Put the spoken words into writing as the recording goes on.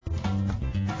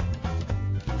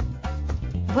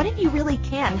what if you really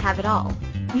can have it all?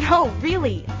 No,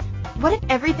 really. What if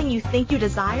everything you think you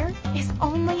desire is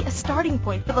only a starting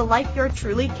point for the life you're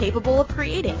truly capable of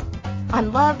creating?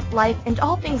 On Love, Life, and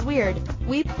All Things Weird,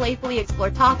 we playfully explore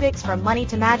topics from money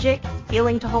to magic,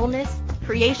 healing to wholeness,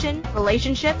 creation,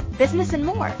 relationship, business, and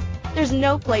more. There's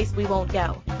no place we won't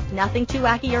go. Nothing too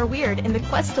wacky or weird in the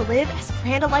quest to live as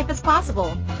grand a life as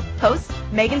possible. Hosts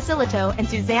Megan Silito and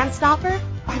Suzanne Stoffer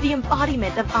are the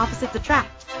embodiment of opposites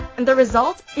attract, and the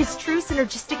result is true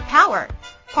synergistic power.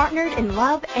 Partnered in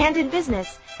love and in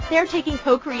business, they're taking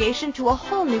co-creation to a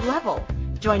whole new level.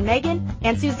 Join Megan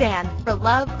and Suzanne for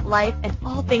Love, Life, and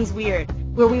All Things Weird,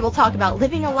 where we will talk about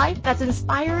living a life that's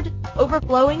inspired,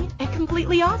 overflowing, and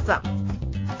completely awesome.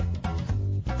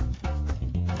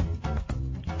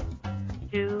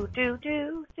 Welcome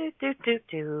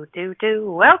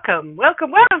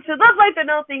to Love, Life, and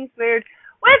All Things Weird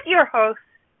with your hosts,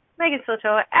 Megan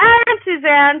Silito and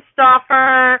Suzanne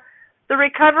Stoffer, the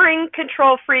recovering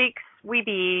control freaks we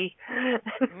be,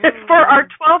 for our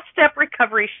 12-step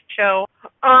recovery show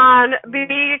on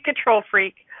being a control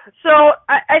freak. So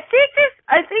I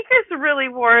think this really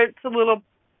warrants a little.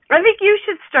 I think you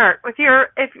should start with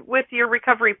your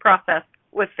recovery process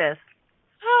with this.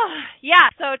 Yeah,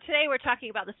 so today we're talking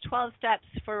about this 12 steps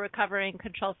for recovering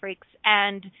control freaks.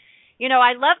 And, you know,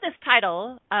 I love this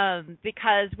title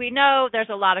because we know there's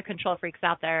a lot of control freaks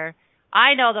out there.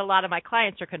 I know that a lot of my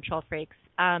clients are control freaks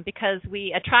because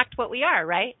we attract what we are,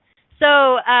 right?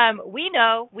 So we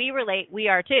know, we relate, we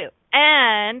are too.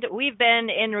 And we've been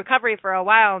in recovery for a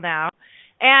while now.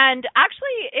 And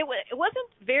actually, it wasn't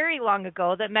very long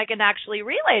ago that Megan actually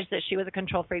realized that she was a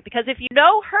control freak, because if you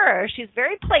know her, she's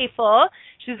very playful,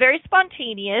 she's very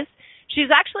spontaneous,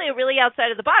 she's actually really outside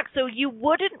of the box, so you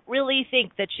wouldn't really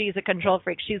think that she's a control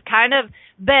freak. She's kind of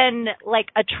been,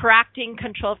 like, attracting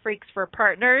control freaks for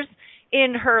partners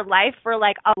in her life for,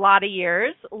 like, a lot of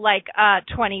years, like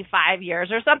 25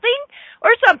 years or something,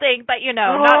 but, you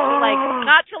know,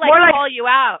 not to call you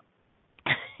out.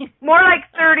 More like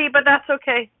 30, but that's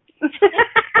okay.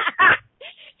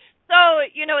 So,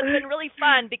 you know, it's been really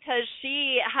fun because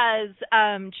she has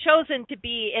chosen to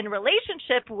be in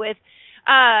relationship with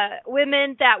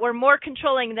women that were more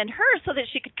controlling than her so that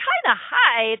she could kind of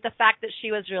hide the fact that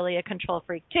she was really a control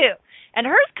freak too. And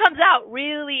hers comes out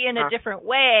really in a different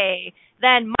way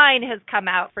than mine has come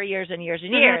out for years and years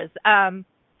and years.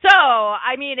 So,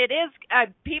 I mean, it is,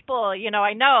 people, you know,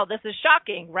 I know this is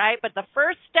shocking, right? But the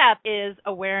first step is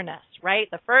awareness, right?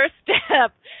 The first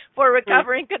step for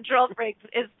recovering control freaks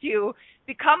is to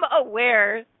become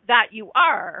aware that you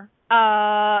are.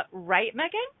 Right,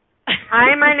 Megan?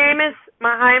 Hi, my name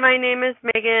is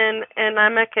Megan, and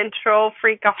I'm a control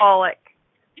freakaholic.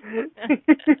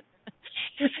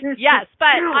 Yes, but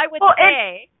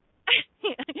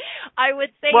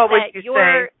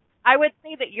I would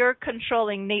say that your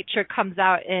controlling nature comes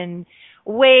out in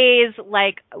ways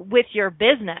like with your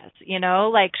business, you know,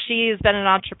 like she's been an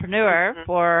entrepreneur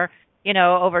for, you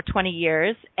know, over 20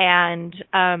 years and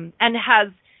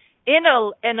has in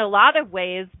a lot of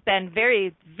ways been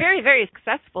very, very, very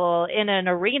successful in an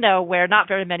arena where not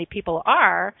very many people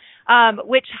are,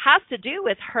 which has to do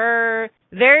with her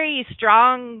very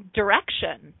strong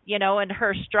direction, you know, and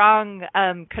her strong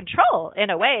control in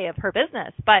a way of her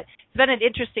business. But it's been an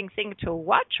interesting thing to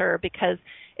watch her because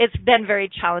it's been very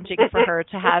challenging for her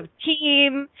to have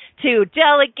team, to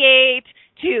delegate,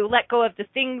 to let go of the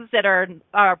things that are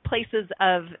places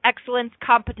of excellence,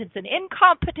 competence, and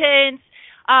incompetence.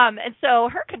 And so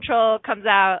her control comes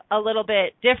out a little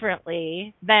bit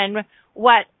differently than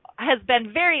what has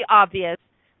been very obvious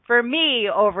for me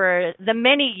over the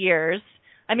many years.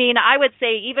 I mean, I would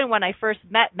say even when I first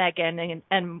met Megan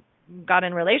and got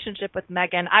in relationship with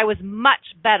Megan, I was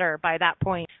much better by that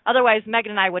point. Otherwise,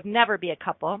 Megan and I would never be a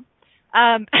couple.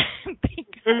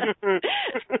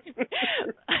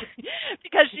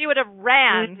 Because she would have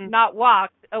ran, not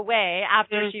walked away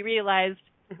after she realized,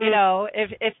 you know,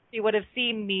 if she would have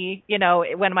seen me, you know,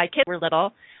 when my kids were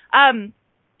little.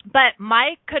 But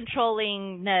my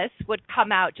controllingness would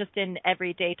come out just in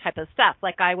everyday type of stuff.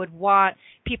 Like I would want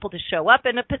people to show up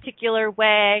in a particular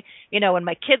way. You know, when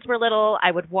my kids were little, I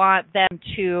would want them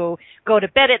to go to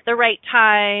bed at the right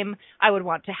time. I would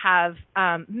want to have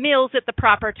meals at the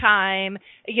proper time.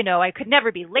 You know, I could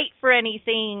never be late for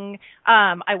anything.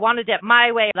 I wanted it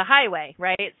my way, the highway,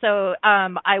 right? So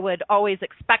I would always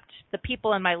expect the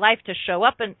people in my life to show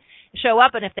up, and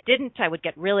if they didn't, I would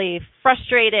get really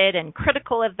frustrated and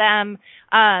critical of them.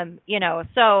 You know,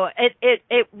 so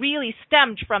it really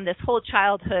stemmed from this whole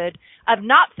childhood of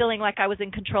not feeling like I was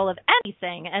in control of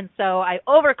anything. And so I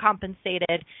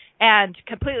overcompensated and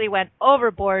completely went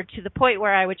overboard to the point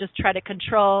where I would just try to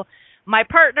control my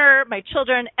partner, my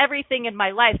children, everything in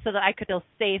my life so that I could feel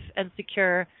safe and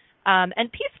secure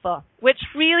and peaceful, which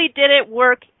really didn't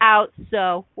work out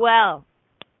so well.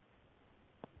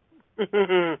 What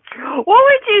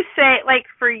would you say, like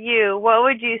for you, what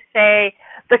would you say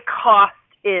the cost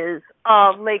is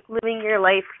of like living your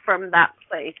life from that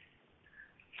place?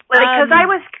 Like, because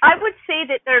I would say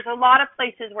that there's a lot of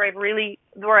places where I've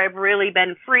really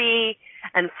been free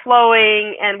and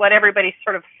flowing, and what everybody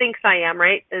sort of thinks I am,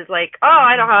 right, is like, oh,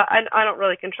 I don't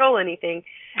really control anything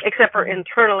except for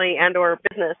internally and or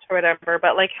business or whatever.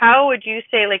 But like, how would you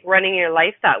say like running your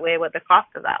life that way, what the cost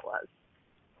of that was?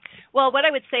 Well, what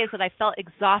I would say is that I felt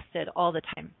exhausted all the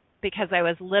time because I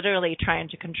was literally trying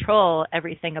to control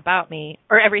everything about me,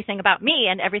 or everything about me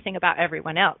and everything about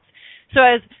everyone else. So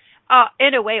I was,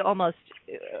 in a way, almost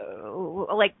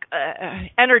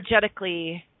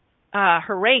energetically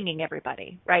haranguing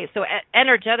everybody, right? So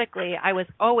energetically, I was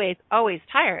always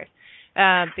tired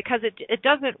because it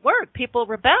doesn't work. People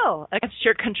rebel against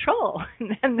your control,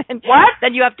 and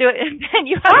then you have to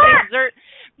exert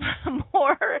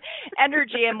more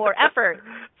energy and more effort.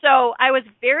 So I was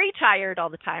very tired all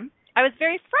the time. I was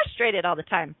very frustrated all the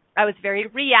time. I was very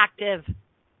reactive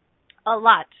a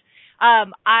lot.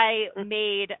 I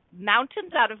made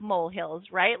mountains out of molehills,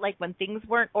 right? Like when things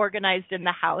weren't organized in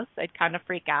the house, I'd kind of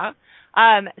freak out.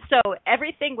 So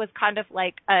everything was kind of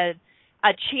like a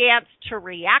chance to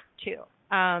react to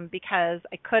because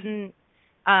I couldn't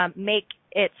make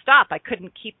it stop. I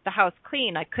couldn't keep the house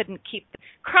clean. I couldn't keep the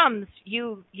crumbs,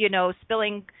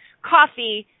 spilling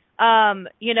coffee, on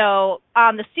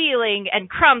the ceiling and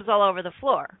crumbs all over the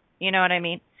floor. You know what I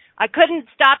mean? I couldn't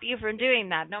stop you from doing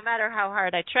that, no matter how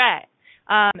hard I tried.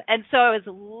 And so I was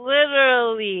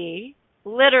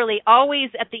literally always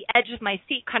at the edge of my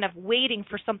seat, kind of waiting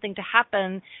for something to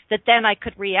happen that then I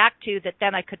could react to, that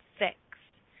then I could fix.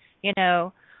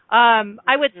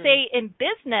 I would say in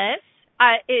business,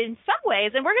 in some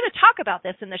ways, and we're going to talk about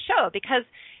this in the show because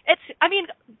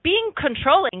being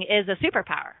controlling is a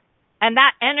superpower, and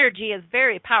that energy is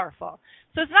very powerful.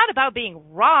 So it's not about being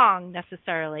wrong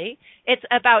necessarily. It's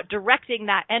about directing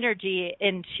that energy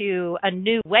into a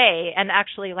new way and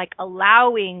actually like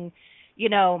allowing,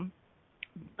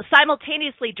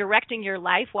 simultaneously directing your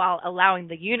life while allowing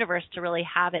the universe to really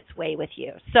have its way with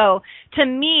you. So to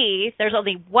me, there's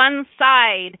only one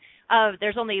side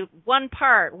there's only one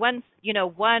part, one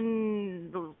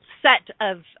set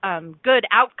of good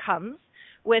outcomes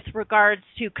with regards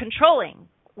to controlling,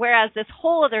 whereas this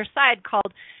whole other side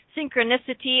called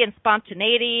synchronicity and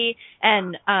spontaneity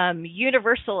and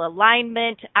universal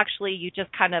alignment, actually you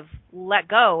just kind of let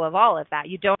go of all of that.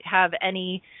 You don't have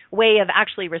any way of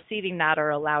actually receiving that or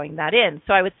allowing that in.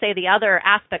 So I would say the other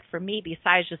aspect for me,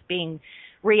 besides just being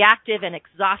reactive and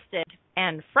exhausted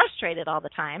and frustrated all the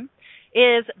time,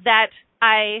 is that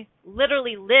I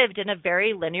literally lived in a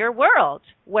very linear world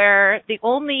where the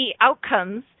only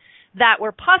outcomes that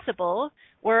were possible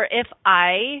were if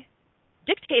I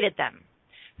dictated them.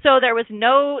 So there was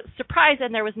no surprise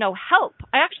and there was no help.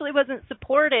 I actually wasn't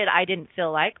supported, I didn't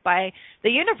feel like, by the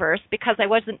universe because I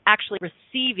wasn't actually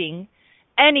receiving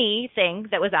anything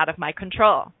that was out of my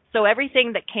control. So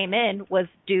everything that came in was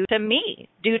due to me,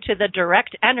 due to the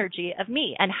direct energy of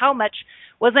me. And how much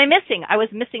was I missing? I was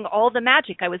missing all the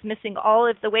magic. I was missing all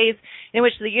of the ways in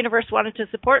which the universe wanted to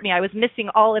support me. I was missing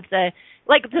all of the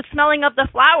smelling of the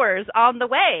flowers on the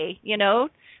way,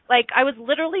 Like I was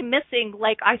literally missing,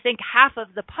 I think half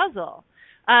of the puzzle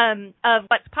of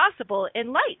what's possible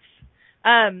in life.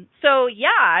 So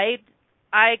yeah,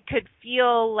 I could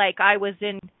feel like I was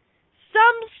in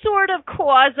some sort of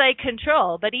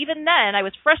quasi-control, but even then I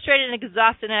was frustrated and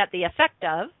exhausted and at the effect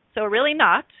of, so really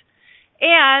not.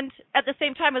 And at the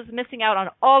same time I was missing out on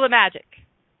all the magic.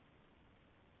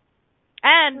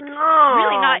 And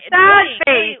really not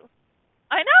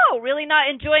really not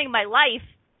enjoying my life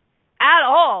at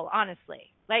all,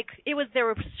 honestly. There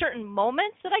were certain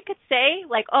moments that I could say,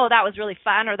 oh, that was really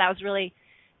fun, or that was really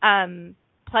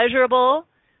pleasurable,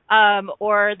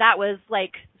 or that was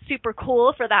super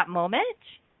cool for that moment.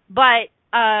 But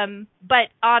on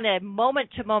a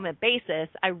moment-to-moment basis,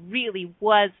 I really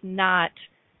was not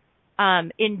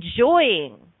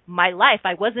enjoying my life.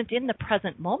 I wasn't in the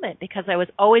present moment because I was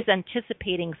always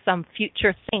anticipating some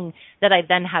future thing that I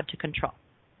then had to control.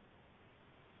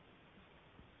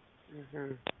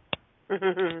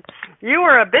 Mm-hmm. You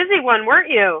were a busy one, weren't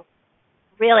you?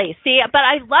 Really. See, but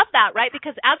I love that, right?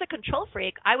 Because as a control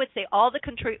freak, I would say all the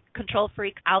control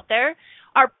freaks out there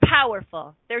are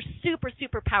powerful. They're super,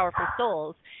 super powerful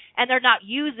souls. and they're not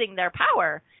using their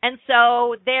power. And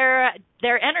so their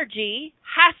energy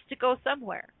has to go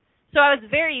somewhere. So I was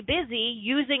very busy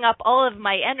using up all of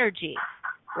my energy,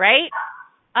 right?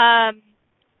 And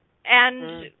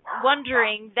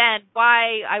wondering then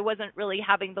why I wasn't really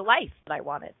having the life that I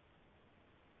wanted.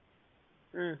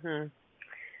 Mhm.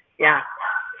 Yeah.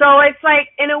 So it's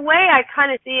like, in a way, I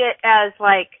kind of see it as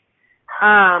like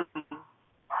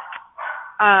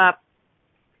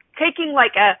taking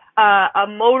like a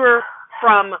motor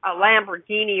from a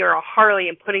Lamborghini or a Harley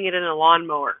and putting it in a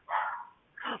lawnmower.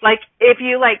 Like, if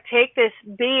you like take this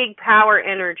big power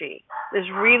energy, this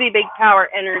really big power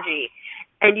energy,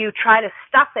 and you try to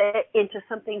stuff it into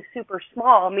something super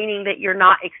small, meaning that you're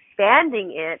not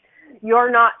expanding it,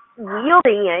 you're not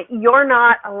wielding it, you're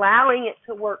not allowing it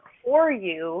to work for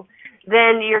you,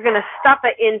 then you're going to stuff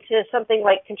it into something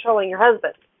like controlling your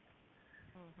husband.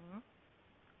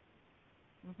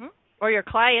 Mm-hmm. Or your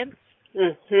clients.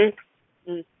 Mm-hmm.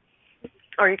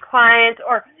 Or your clients,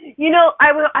 or,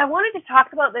 I wanted to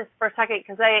talk about this for a second,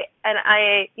 because I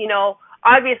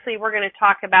obviously we're going to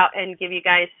talk about and give you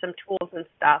guys some tools and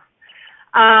stuff.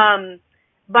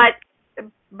 But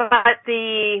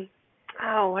the,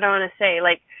 what do I want to say?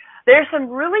 Like, there's some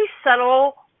really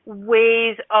subtle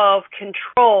ways of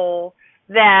control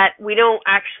that we don't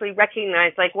actually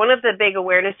recognize. Like, one of the big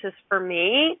awarenesses for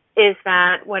me is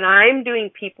that when I'm doing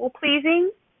people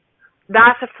pleasing,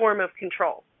 that's a form of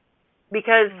control.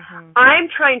 Because I'm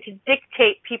trying to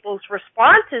dictate people's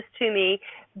responses to me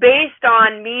based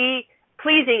on me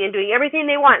pleasing and doing everything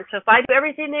they want. So if I do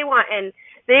everything they want and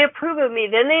they approve of me,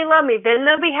 then they love me, then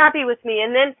they'll be happy with me,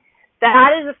 and then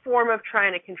that is a form of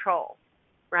trying to control,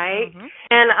 right?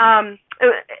 And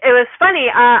it was funny.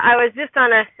 I was just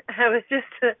on an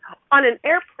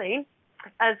airplane,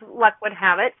 as luck would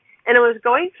have it, and I was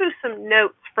going through some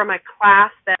notes from a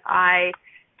class that I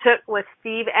took with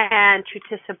Steve and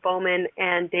Trutissa Bowman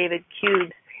and David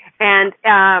Cubes. And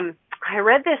I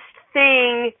read this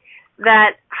thing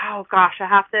that, I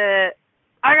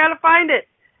gotta find it.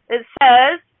 It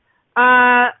says,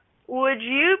 would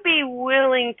you be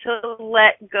willing to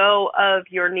let go of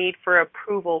your need for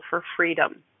approval for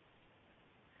freedom?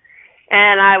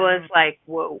 And I was like,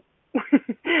 whoa.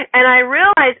 And I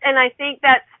realized, and I think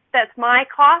that's my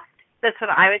cost. That's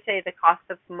what I would say the cost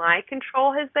of my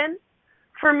control has been.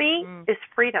 For me, is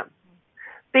freedom.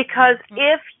 Because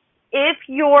if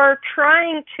you're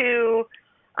trying to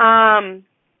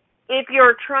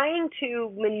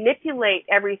manipulate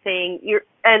everything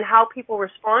and how people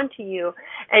respond to you,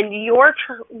 and you're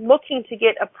looking to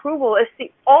get approval, it's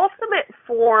the ultimate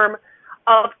form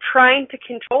of trying to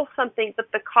control something,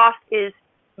 but the cost is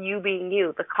you being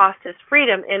you. The cost is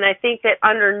freedom. And I think that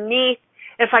underneath,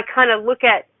 if I kind of look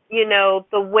at,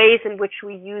 the ways in which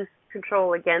we use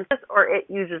control against us, or it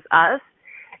uses us,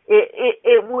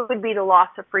 it would be the loss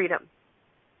of freedom.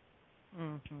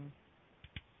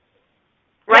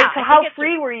 Right? So how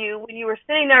free were you when you were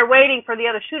sitting there waiting for the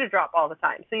other shoe to drop all the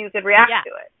time so you could react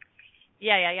to it?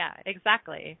 Yeah,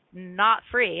 exactly. Not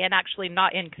free, and actually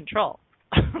not in control.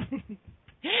 So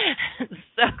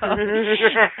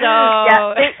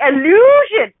yeah, the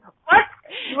illusion.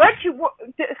 What you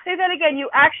say that again? You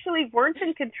actually weren't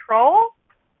in control?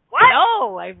 What?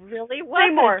 No, I really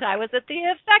wasn't. I was at the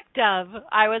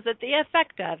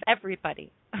effect of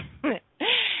everybody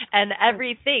and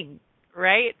everything,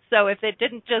 right? So if it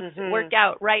didn't just work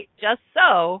out right just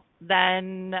so,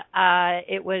 then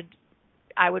I would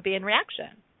be in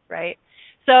reaction, right?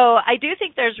 So I do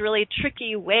think there's really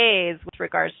tricky ways with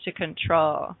regards to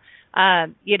control.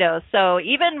 So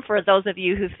even for those of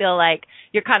you who feel like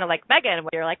you're kind of like Megan,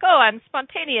 where you're like, oh, I'm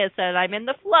spontaneous and I'm in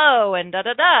the flow and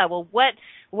da-da-da. Well, what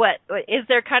is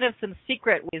there kind of some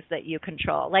secret ways that you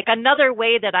control? Like, another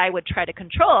way that I would try to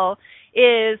control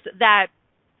is that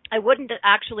I wouldn't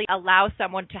actually allow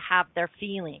someone to have their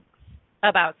feelings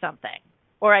about something,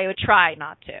 or I would try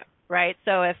not to, right?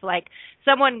 So if like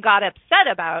someone got upset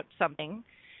about something,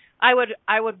 I would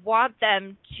want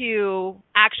them to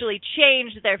actually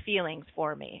change their feelings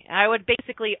for me. I would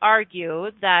basically argue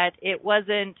that it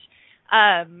wasn't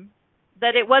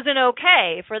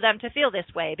okay for them to feel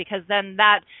this way, because then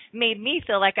that made me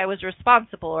feel like I was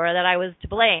responsible or that I was to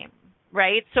blame,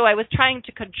 right? So I was trying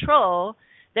to control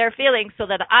their feelings so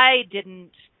that I didn't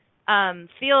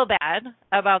feel bad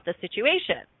about the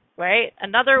situation, right?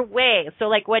 Another way, so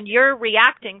like when you're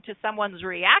reacting to someone's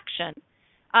reaction,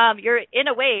 you're in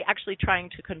a way actually trying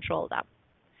to control them.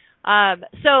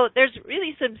 So there's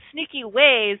really some sneaky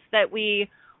ways that we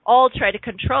all try to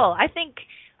control. I think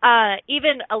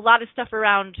even a lot of stuff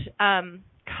around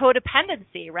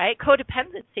codependency, right?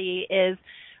 Codependency is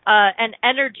an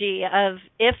energy of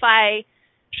if I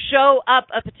show up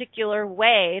a particular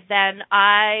way, then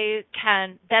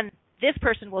then this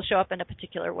person will show up in a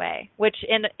particular way, which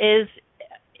is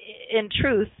in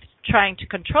truth trying to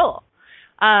control.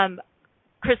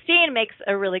 Christine makes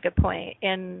a really good point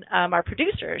in our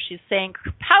producer. She's saying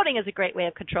pouting is a great way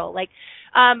of control. Like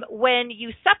when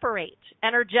you separate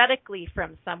energetically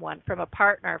from someone, from a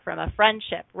partner, from a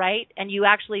friendship, right? And you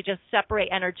actually just separate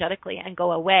energetically and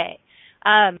go away.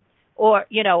 Or,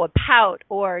 a pout,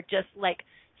 or just like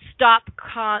stop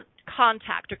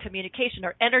contact or communication,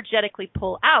 or energetically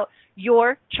pull out,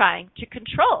 you're trying to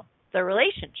control the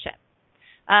relationship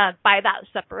by that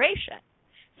separation.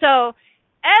 So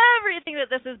everything that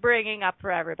this is bringing up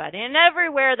for everybody, and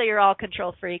everywhere that you're all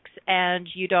control freaks and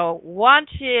you don't want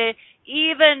to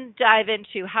even dive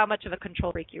into how much of a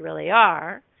control freak you really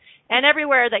are, and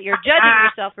everywhere that you're judging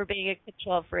yourself for being a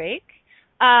control freak,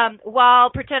 while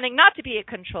pretending not to be a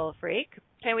control freak,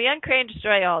 can we uncreate and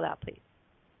destroy all that, please?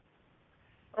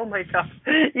 Oh my God.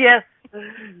 Yes.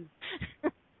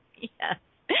 Yes.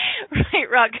 Right,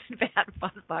 wrong, good, bad,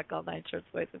 fun, fuck, all nine shorts,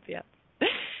 boys, and yes.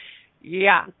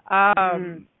 Yeah.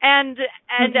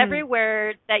 And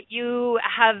everywhere that you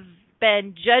have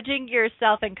been judging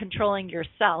yourself and controlling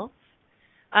yourself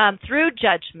through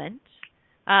judgment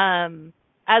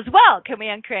as well. Can we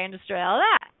uncreate and destroy all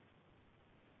that?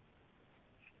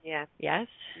 Yes. Yes.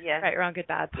 Yes. Right, wrong, good,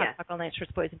 bad, fuck, all nine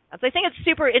shorts, boys, and yes. I think it's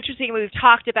super interesting. We've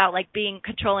talked about like being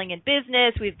controlling in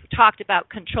business. We've talked about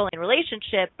controlling in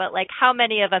relationship, but like how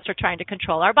many of us are trying to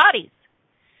control our bodies?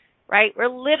 Right? We're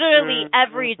literally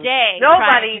every day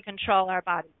trying to control our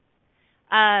bodies.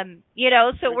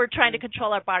 So we're trying to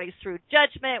control our bodies through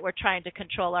judgment. We're trying to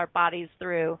control our bodies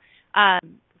through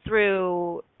in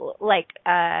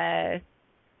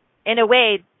a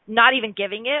way, not even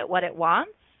giving it what it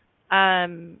wants,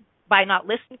 by not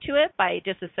listening to it, by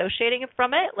disassociating it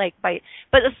from it,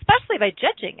 but especially by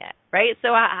judging it, right?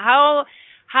 So how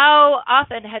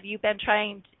often have you been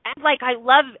trying, and I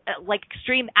love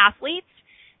extreme athletes.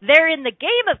 They're in the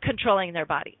game of controlling their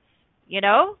bodies, They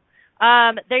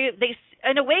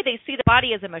in a way, they see the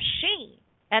body as a machine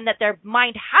and that their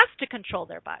mind has to control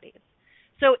their bodies.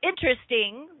 So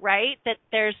interesting, right, that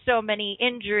there's so many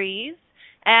injuries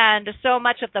and so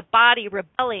much of the body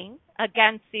rebelling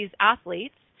against these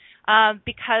athletes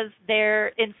because they're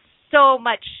in so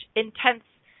much intense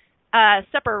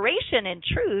separation in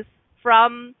truth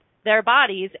from their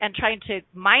bodies and trying to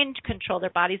mind control their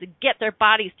bodies and get their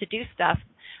bodies to do stuff,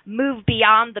 move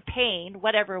beyond the pain,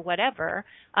 whatever,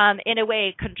 in a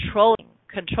way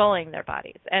controlling their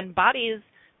bodies. And bodies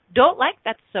don't like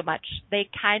that so much. They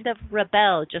kind of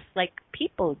rebel just like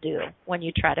people do when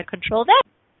you try to control them.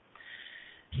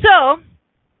 So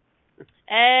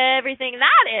everything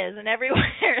that is and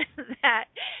everywhere that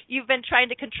you've been trying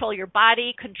to control your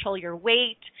body, control your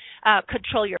weight,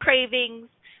 control your cravings,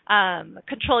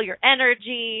 control your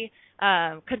energy,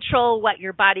 control what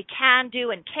your body can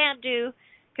do and can't do.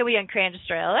 Can we uncreate and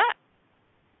destroy all that?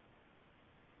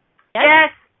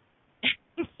 Yes.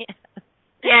 Yes.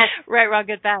 Yes. Right, wrong,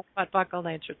 good, bad, fun, fuck, all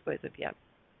nine shorts, boys, and yes.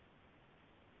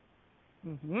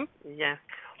 Mm-hmm. Yeah.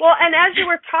 Well, and as you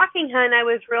were talking, hon, I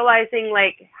was realizing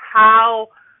how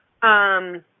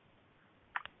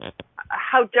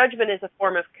judgment is a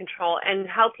form of control, and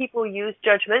how people use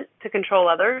judgment to control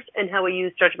others, and how we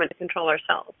use judgment to control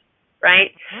ourselves,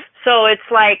 right? Mm-hmm. So it's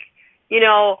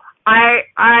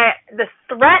the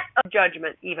threat of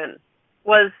judgment even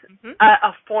was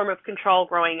a form of control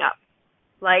growing up.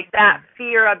 That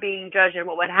fear of being judged and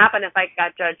what would happen if I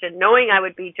got judged, and knowing I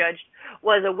would be judged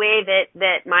was a way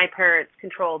that my parents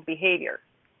controlled behavior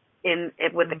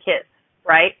with the kids,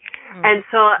 right? Mm-hmm. And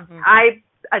so I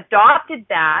adopted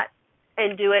that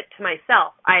and do it to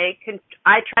myself. I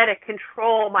try to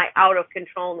control my out of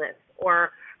controlness,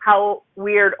 or how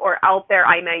weird or out there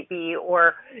I might be,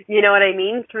 or you know what I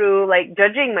mean, through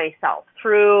judging myself,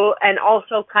 and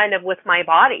also kind of with my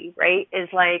body, right? Is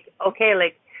okay,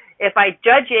 if I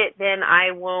judge it, then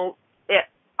I will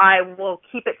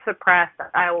keep it suppressed.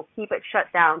 I will keep it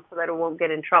shut down so that it won't get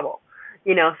in trouble,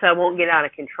 so it won't get out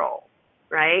of control,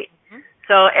 right? Mm-hmm.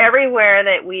 So everywhere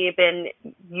that we've been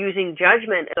using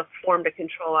judgment as a form to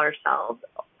control ourselves,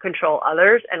 control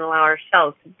others, and allow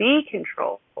ourselves to be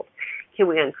controlled, can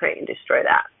we uncreate and destroy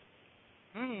that?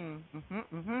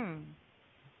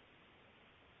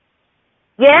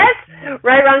 Yes?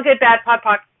 Right, wrong, good, bad,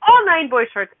 POD, all 9 boy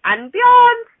shorts and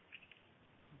beyond.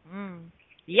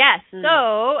 Yes.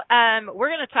 So we're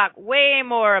going to talk way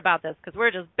more about this because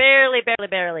we're just barely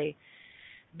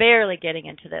getting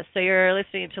into this. So you're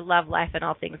listening to Love, Life, and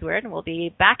All Things Weird, and we'll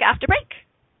be back after break.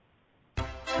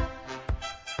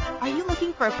 Are you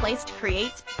looking for a place to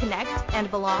create, connect, and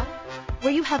belong?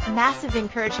 where you have massive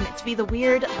encouragement to be the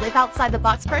weird, live outside the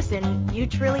box person you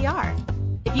truly are.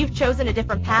 If you've chosen a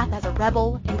different path as a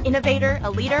rebel, an innovator, a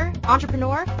leader,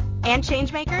 entrepreneur, and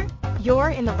changemaker,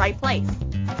 you're in the right place.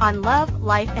 On Love,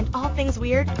 Life, and All Things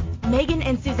Weird, Megan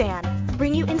and Suzanne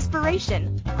bring you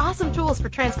inspiration, awesome tools for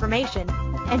transformation,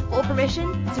 and full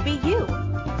permission to be you.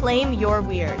 Claim your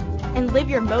weird and live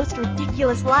your most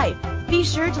ridiculous life. Be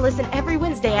sure to listen every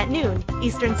Wednesday at noon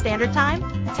Eastern Standard Time,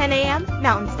 10 a.m.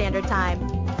 Mountain Standard Time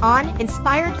on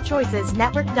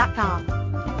InspiredChoicesNetwork.com.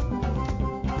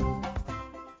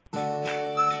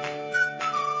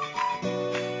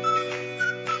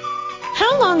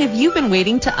 How long have you been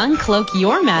waiting to uncloak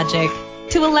your magic?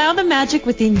 To allow the magic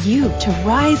within you to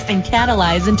rise and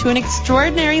catalyze into an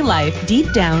extraordinary life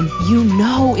deep down you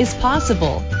know is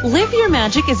possible. Live Your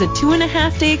Magic is a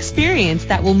 2.5-day experience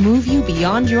that will move you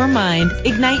beyond your mind,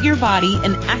 ignite your body,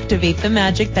 and activate the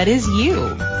magic that is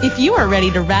you. If you are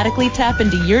ready to radically tap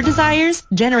into your desires,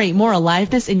 generate more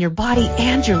aliveness in your body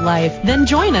and your life, then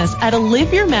join us at a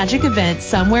Live Your Magic event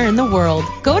somewhere in the world.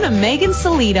 Go to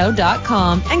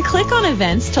megansillito.com and click on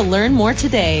events to learn more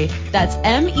today. That's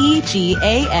MEGANSILLITO.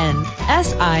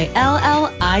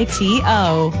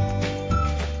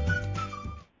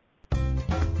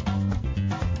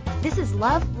 This is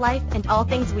Love, Life, and All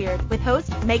Things Weird with hosts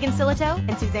Megan Sillito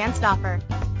and Suzanne Stoffer.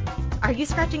 Are you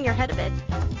scratching your head a bit?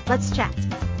 Let's chat.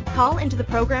 Call into the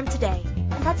program today,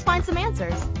 and let's find some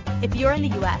answers. If you're in the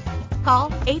U.S., call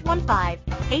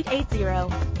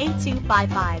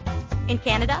 815-880-8255. In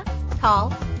Canada,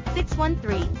 call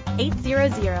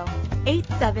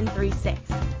 613-800-8736.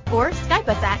 Or Skype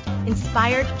us at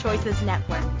Inspired Choices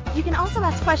Network. You can also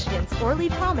ask questions or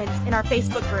leave comments in our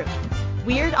Facebook group,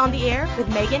 Weird on the Air with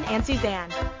Megan and Suzanne.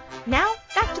 Now,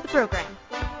 back to the program.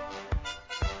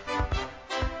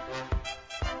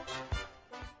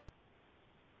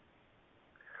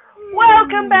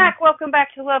 Welcome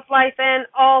back to Love, Life, and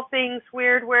All Things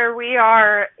Weird, where we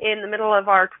are in the middle of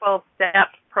our 12-step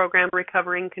program,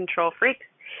 Recovering Control Freaks.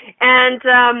 And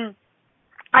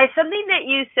something that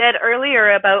you said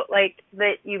earlier about like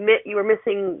that you were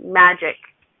missing magic,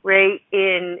 right,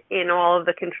 in all of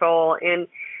the control, and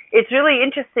it's really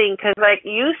interesting because like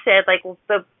you said, like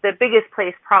the biggest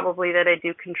place probably that I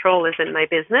do control is in my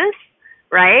business,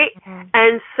 right? Mm-hmm.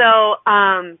 And so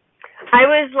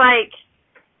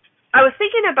I was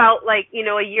thinking about, like, you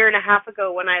know, a year and a half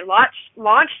ago when I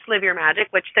launched Live Your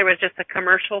Magic, which there was just a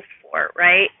commercial for,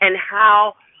 right? And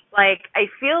how, like, I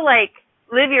feel like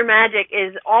Live Your Magic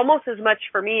is almost as much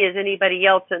for me as anybody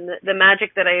else, and the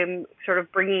magic that I am sort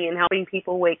of bringing and helping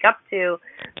people wake up to,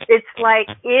 it's like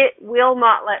it will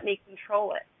not let me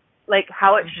control it, like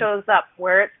how it shows up,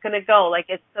 where it's going to go. Like,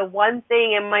 it's the one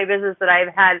thing in my business that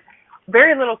I've had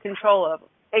very little control of.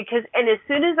 And as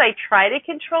soon as I try to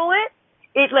control it,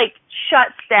 it like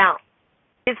shuts down.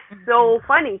 It's so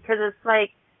funny because it's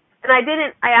like,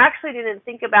 and I actually didn't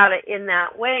think about it in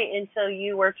that way until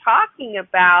you were talking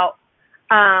about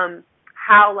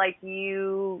how like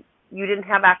you didn't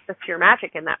have access to your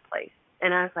magic in that place.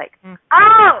 And I was like,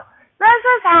 oh, this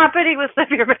is happening with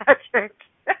Live Your Magic.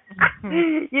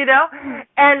 You know?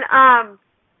 And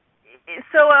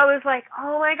so I was like,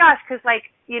 oh my gosh, because like,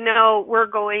 you know, we're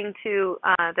going to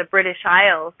the British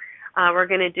Isles. We're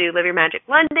going to do Live Your Magic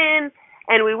London,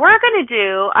 and I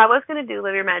was going to do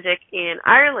Live Your Magic in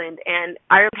Ireland, and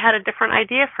Ireland had a different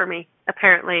idea for me,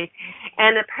 apparently.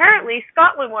 And apparently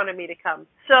Scotland wanted me to come.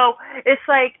 So it's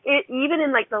like, even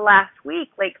in like the last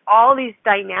week, like all these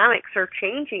dynamics are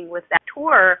changing with that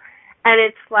tour, and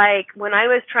it's like when I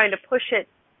was trying to push it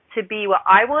to be what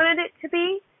I wanted it to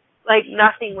be, like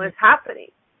nothing was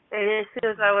happening. And as soon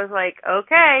as I was like,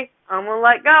 okay, I'm going to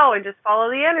let go and just follow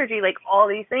the energy, like all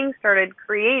these things started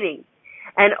creating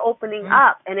and opening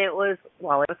up. And it's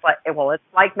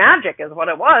like magic is what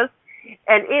it was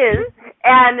and is.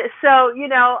 And so, you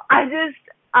know, I just,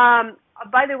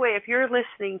 by the way, if you're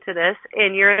listening to this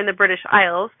and you're in the British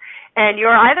Isles and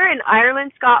you're either in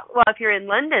Ireland, if you're in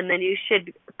London, then you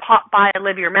should pop by and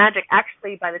Live Your Magic.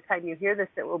 Actually, by the time you hear this,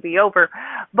 it will be over.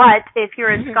 But if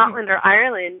you're in Scotland or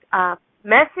Ireland,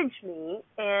 message me,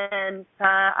 and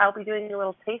I'll be doing a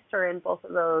little taster in both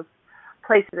of those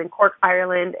places, in Cork,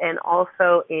 Ireland, and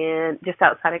also in just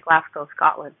outside of Glasgow,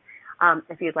 Scotland.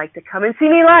 If you'd like to come and see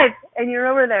me live, and you're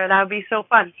over there, that would be so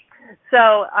fun.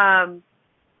 So,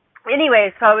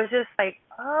 anyway, so I was just like,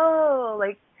 oh,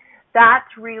 like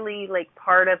that's really like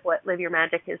part of what Live Your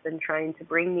Magic has been trying to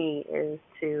bring me, is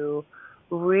to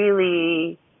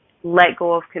really let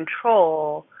go of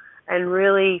control and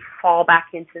really fall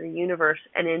back into the universe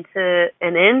and into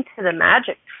the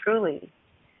magic truly.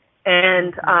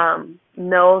 And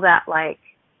know that like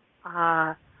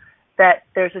that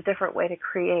there's a different way to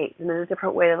create, and there's a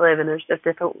different way to live, and there's a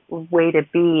different way to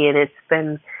be, and it's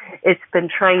been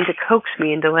trying to coax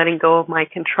me into letting go of my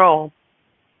control.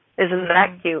 Isn't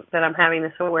that cute that I'm having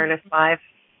this awareness live?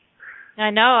 I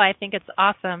know. I think it's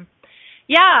awesome.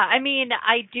 Yeah, I mean,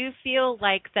 I do feel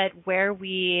like that where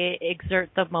we exert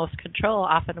the most control,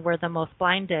 often we're the most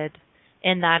blinded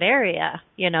in that area.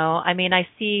 I mean, I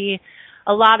see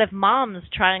a lot of moms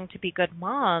trying to be good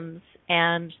moms,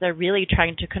 and they're really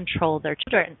trying to control their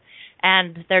children.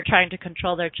 And they're trying to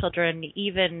control their children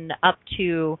even up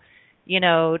to,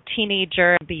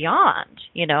 teenager and beyond,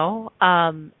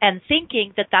 and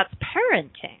thinking that that's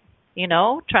parenting.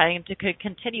 Trying to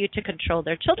continue to control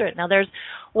their children. Now, there's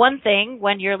one thing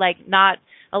when you're like not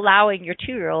allowing your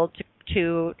 2-year-old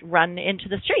to run into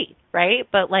the street, right?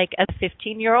 But like a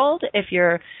 15-year-old, if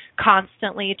you're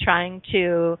constantly trying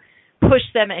to push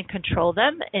them and control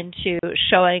them into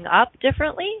showing up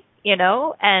differently,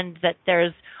 and that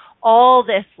there's all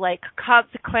this like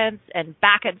consequence and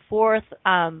back and forth,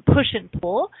 push and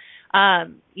pull,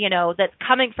 that's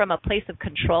coming from a place of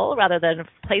control rather than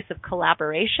a place of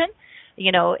collaboration,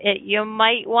 you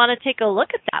might want to take a look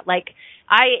at that. Like,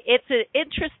 it's an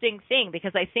interesting thing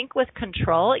because I think with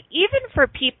control, even for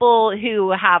people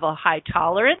who have a high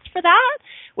tolerance for that,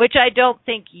 which I don't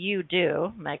think you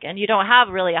do, Megan, you don't have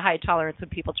really a high tolerance when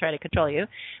people try to control you,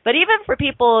 but even for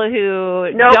people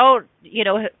who don't,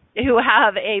 who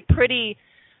have a pretty,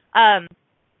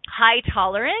 high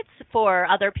tolerance for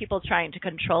other people trying to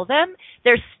control them,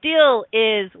 there still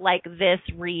is like this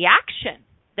reaction.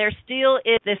 There still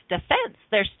is this defense.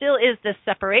 There still is this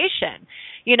separation.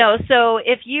 So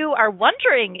if you are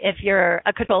wondering if you're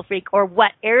a control freak or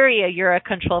what area you're a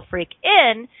control freak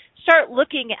in, start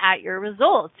looking at your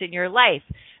results in your life.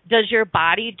 Does your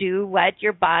body do what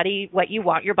you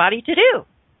want your body to do?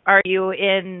 Are you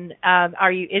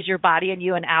is your body and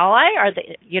you an ally?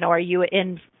 Are you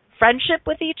in friendship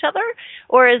with each other,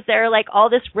 or is there like all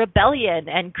this rebellion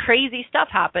and crazy stuff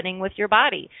happening with your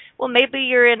body? Well, maybe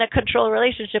you're in a control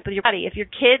relationship with your body. If your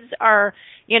kids are,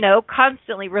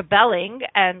 constantly rebelling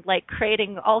and like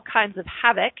creating all kinds of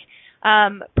havoc,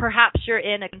 perhaps you're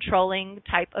in a controlling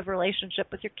type of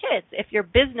relationship with your kids. If your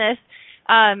business,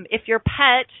 if your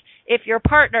pet, if your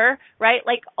partner, right?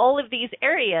 Like all of these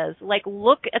areas, like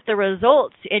look at the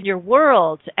results in your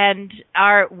world and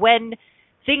when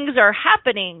things are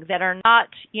happening that are not,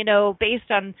 based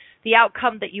on the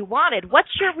outcome that you wanted. What's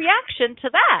your reaction to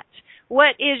that?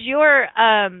 What's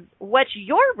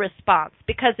your response?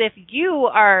 Because if you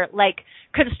are like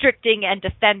constricting and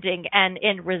defending and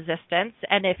in resistance,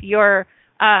 and if you're,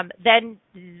 then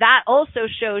that also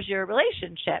shows your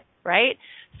relationship, right?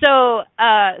 So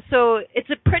it's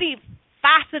a pretty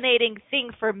fascinating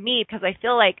thing for me because I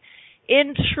feel like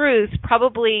in truth,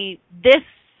 probably this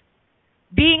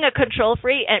being a control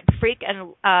freak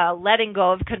and letting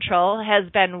go of control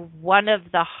has been one of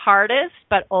the hardest,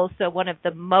 but also one of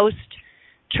the most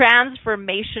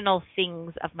transformational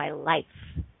things of my life.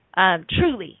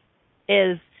 Truly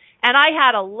is. And I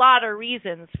had a lot of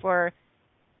reasons for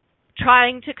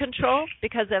trying to control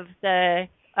because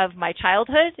of my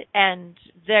childhood, and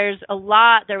there was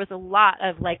a lot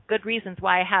of like good reasons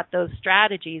why I had those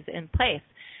strategies in place.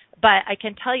 But I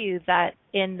can tell you that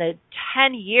in the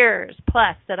 10 years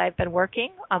plus that I've been working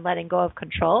on letting go of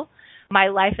control, my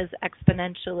life has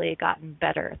exponentially gotten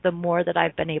better the more that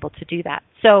I've been able to do that.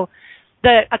 So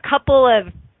a couple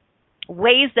of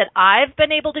ways that I've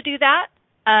been able to do that,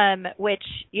 which,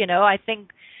 I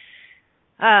think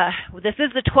this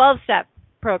is the 12-step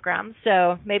program,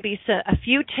 so maybe a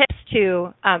few tips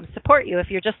to support you if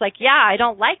you're just like, yeah, I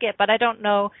don't like it, but I don't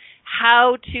know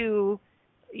how to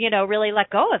really let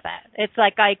go of it. It's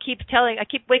like I keep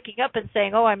waking up and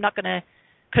saying, oh, I'm not going to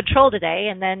control today,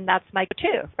 and then that's my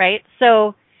go-to, right?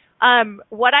 So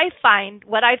what I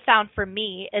found for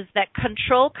me is that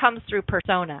control comes through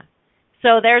persona.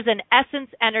 So there's an essence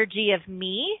energy of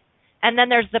me, and then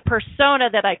there's the persona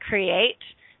that I create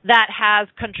that has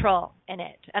control in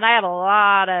it. And I have a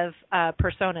lot of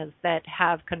personas that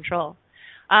have control.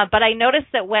 But I notice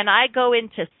that when I go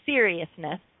into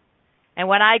seriousness, and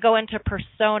when I go into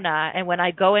persona, and when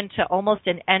I go into almost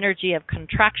an energy of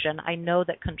contraction, I know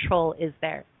that control is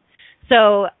there.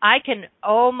 So I can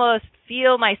almost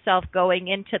feel myself going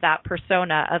into that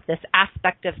persona of this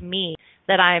aspect of me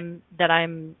that I'm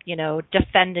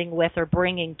defending with or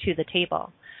bringing to the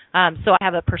table. So I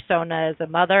have a persona as a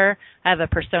mother. I have a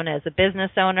persona as a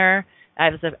business owner. I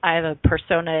have a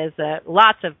persona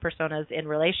lots of personas in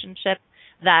relationship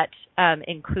that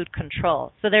include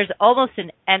control. So there's almost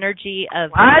an energy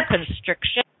of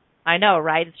constriction. I know,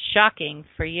 right? It's shocking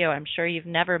for you. I'm sure you've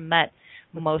never met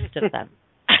most of them.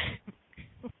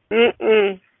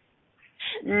 Mm-mm.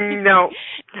 No.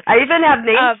 I even have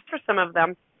names for some of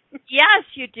them. Yes,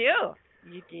 you do.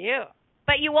 You do.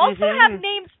 But you also have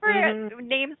names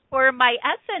for my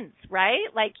essence,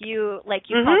 right? Like you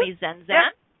call me Zen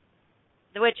Zen,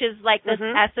 which is like this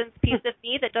essence piece of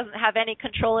me that doesn't have any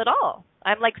control at all.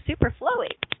 I'm like super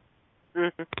flowy.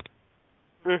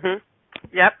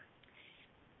 Yep.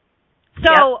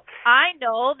 So I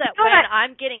know that when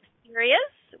I'm getting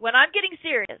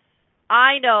serious,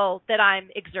 I know that I'm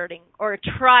exerting or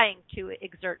trying to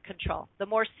exert control. The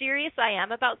more serious I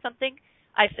am about something,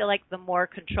 I feel like the more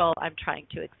control I'm trying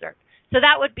to exert. So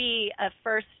that would be a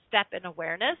first step in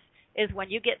awareness, is when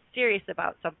you get serious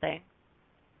about something,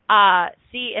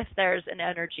 see if there's an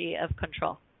energy of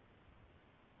control.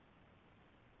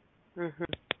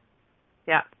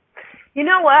 Yeah. You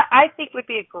know what I think would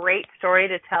be a great story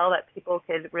to tell that people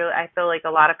could really, I feel like a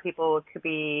lot of people could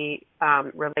be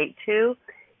relate to,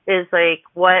 is like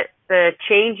what the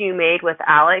change you made with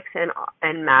Alex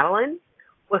and Madeline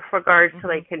with regards to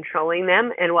like controlling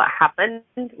them, and what happened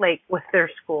like with their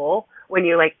school when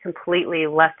you like completely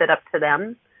left it up to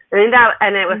them. I think that,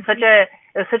 and it was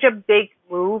such a big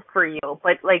move for you,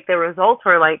 but like the results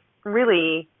were like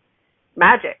really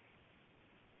magic.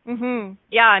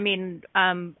 Yeah, I mean,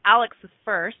 Alex was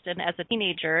first, and as a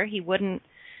teenager, he wouldn't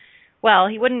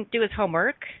do his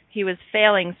homework. He was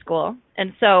failing school.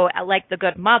 And so, like the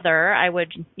good mother, I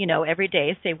would, every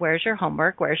day say, where's your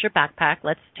homework? Where's your backpack?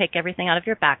 Let's take everything out of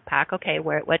your backpack. Okay,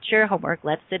 what's your homework?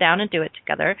 Let's sit down and do it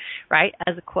together, right?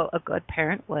 As a good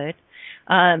parent would.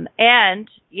 And,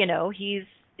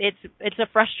 it's a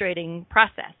frustrating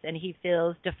process, and he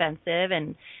feels defensive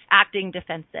and acting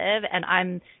defensive, and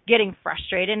I'm getting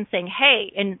frustrated and saying,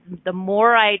 hey, and the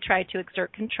more I tried to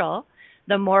exert control,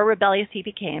 the more rebellious he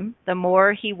became, the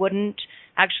more he wouldn't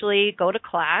actually go to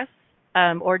class,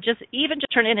 or just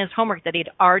turn in his homework that he'd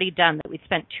already done, that we'd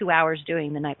spent 2 hours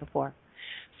doing the night before.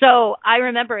 So I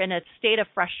remember in a state of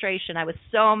frustration, I was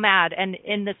so mad, and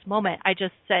in this moment, I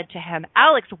just said to him,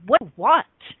 Alex, what do you want?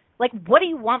 Like, what do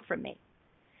you want from me?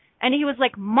 And he was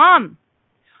like, Mom,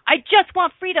 I just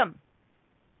want freedom.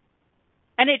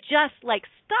 And it just like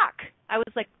stuck. I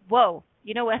was like, whoa,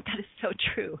 you know what? That is so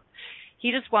true.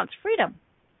 He just wants freedom.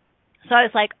 So I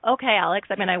was like, okay, Alex.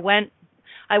 I mean, I went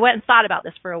and thought about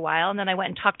this for a while, and then I went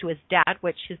and talked to his dad,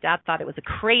 which his dad thought it was a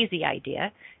crazy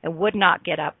idea and would not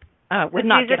get up, get on board.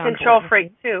 He's a control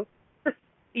freak too.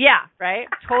 Yeah, right?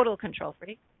 Total control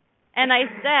freak. And I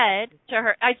said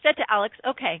to Alex,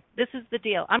 okay, this is the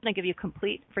deal. I'm going to give you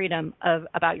complete freedom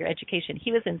about your education.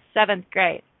 He was in 7th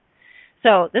grade.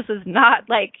 So this is not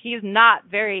like, he's not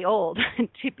very old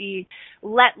to be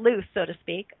let loose, so to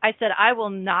speak. I said, I will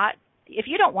not, if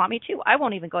you don't want me to, I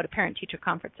won't even go to parent-teacher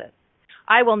conferences.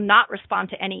 I will not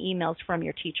respond to any emails from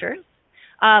your teachers.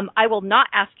 I will not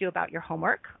ask you about your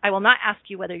homework. I will not ask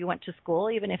you whether you went to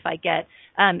school, even if I get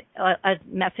a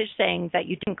message saying that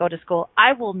you didn't go to school.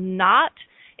 I will not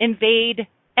invade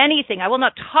anything. I will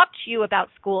not talk to you about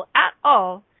school at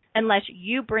all unless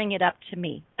you bring it up to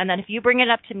me. And then if you bring it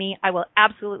up to me, I will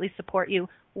absolutely support you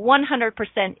 100%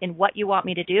 in what you want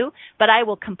me to do, but I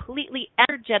will completely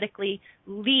energetically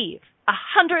leave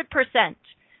 100%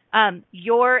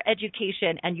 your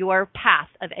education and your path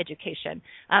of education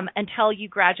until you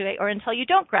graduate or until you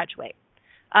don't graduate.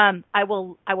 I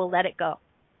will let it go.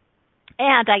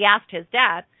 And I asked his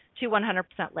dad to 100%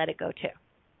 let it go too.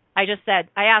 I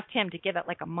asked him to give it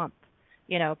like a month,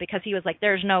 because he was like,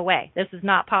 there's no way. This is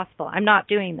not possible. I'm not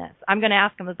doing this. I'm going to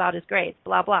ask him about his grades,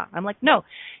 blah, blah. I'm like, no,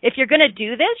 if you're going to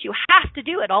do this, you have to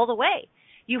do it all the way.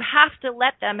 You have to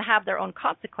let them have their own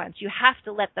consequence. You have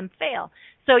to let them fail.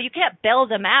 So you can't bail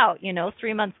them out,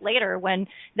 3 months later when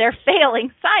they're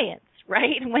failing science,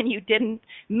 right? When you didn't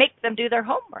make them do their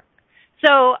homework.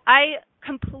 So I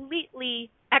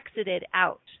completely exited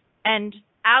out, and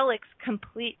Alex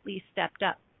completely stepped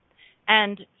up.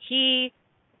 And he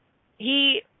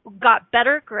got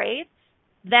better grades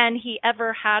than he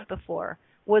ever had before,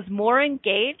 was more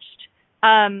engaged.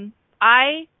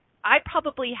 I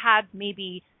probably had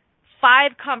maybe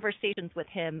 5 conversations with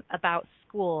him about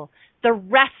school the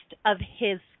rest of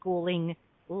his schooling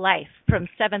life, from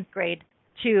 7th grade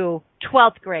to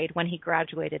 12th grade when he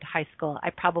graduated high school. I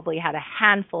probably had a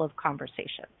handful of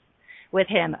conversations with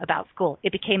him about school.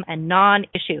 It became a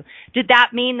non-issue. Did that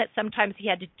mean that sometimes he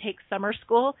had to take summer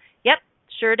school? Yep,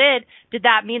 sure did. Did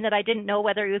that mean that I didn't know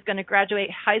whether he was going to graduate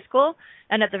high school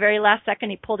and at the very last second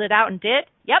he pulled it out and did?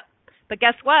 Yep. But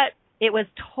guess what? It was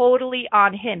totally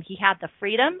on him. He had the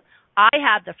freedom. I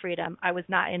had the freedom. I was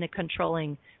not in a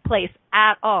controlling place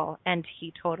at all, and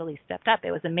he totally stepped up.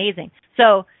 It was amazing.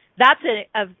 So that's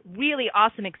a really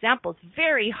awesome example. It's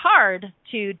very hard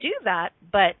to do that,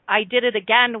 but I did it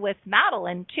again with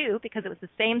Madeline too, because it was the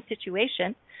same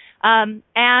situation.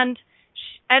 And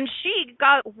she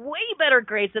got way better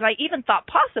grades than I even thought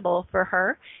possible for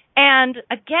her. And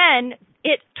again,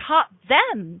 it taught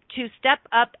them to step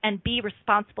up and be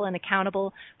responsible and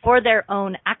accountable for their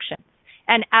own actions.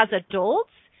 And as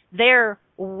adults, they're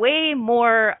way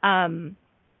more,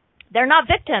 they're not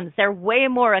victims. They're way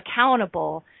more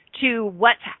accountable to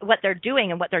what they're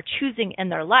doing and what they're choosing in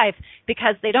their life,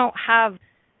 because they don't have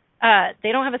a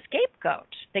scapegoat.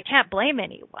 They can't blame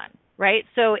anyone, right?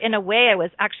 So in a way, I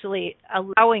was actually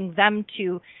allowing them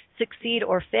to succeed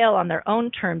or fail on their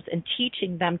own terms and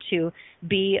teaching them to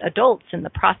be adults in the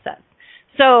process.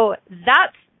 So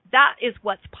that is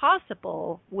what's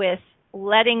possible with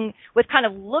kind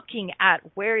of looking at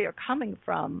where you're coming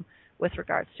from with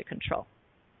regards to control.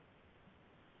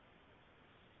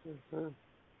 Mm-hmm.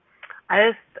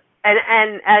 As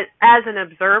an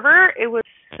observer, it was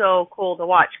so cool to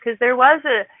watch, because there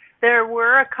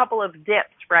were a couple of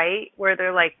dips, right, where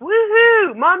they're like,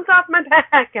 woohoo, mom's off my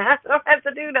back, I don't have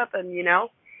to do nothing, you know,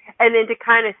 and then to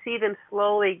kind of see them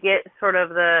slowly get sort of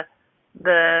the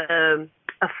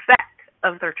effect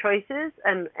of their choices,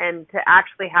 and to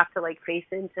actually have to like face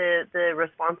into the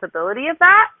responsibility of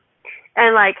that,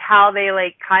 and like how they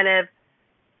like kind of,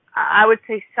 I would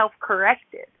say,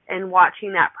 self-corrected, and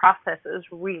watching that process is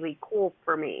really cool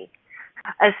for me,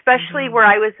 especially where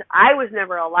I was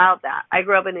never allowed that. I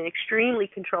grew up in an extremely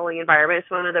controlling environment. It's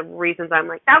one of the reasons I'm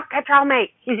like, don't control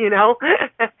me, you know.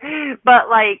 But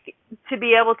like, to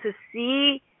be able to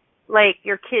see like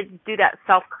your kids do that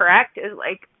self-correct is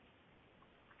like,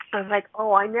 I was like,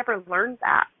 oh, I never learned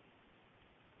that,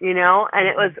 you know. And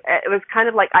it was kind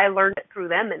of like I learned it through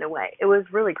them in a way. It was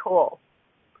really cool.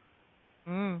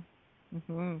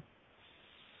 Mm-hmm.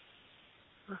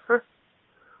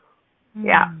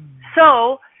 Yeah.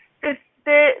 So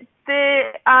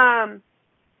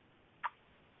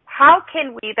how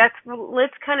can we?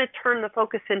 Let's kind of turn the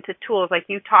focus into tools. Like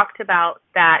you talked about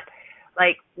that.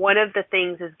 Like one of the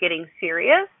things is getting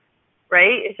serious,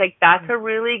 right? It's like that's a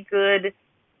really good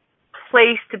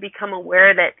place to become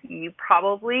aware that you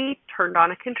probably turned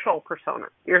on a control persona.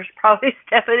 You're probably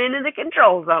stepping into the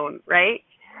control zone, right?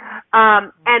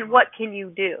 And what can you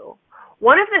do?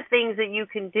 One of the things that you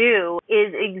can do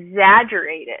is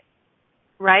exaggerate it,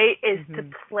 right? Is to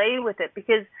play with it.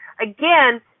 Because,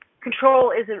 again,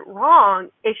 control isn't wrong.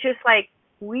 It's just like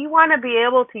we want to be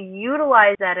able to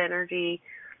utilize that energy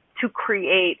to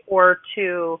create, or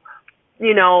to,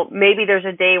 you know, maybe there's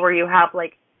a day where you have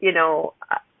like, you know,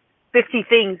 50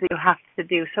 things that you have to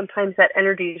do. Sometimes that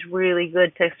energy is really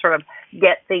good to sort of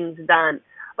get things done.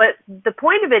 But the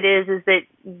point of it is that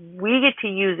we get to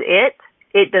use it.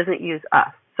 It doesn't use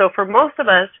us. So for most of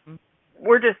us,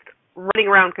 we're just running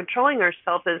around controlling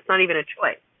ourselves, and it's not even a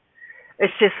choice.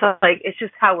 It's just like, it's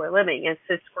just how we're living. It's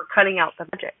just, we're cutting out the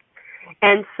magic.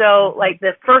 And so like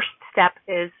the first step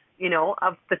is, you know,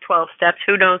 of the 12 steps,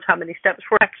 who knows how many steps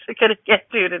we're actually going to get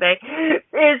to today,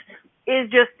 is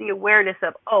just the awareness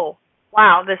of, oh,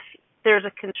 wow, there's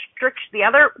a constriction.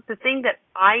 The thing that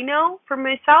I know for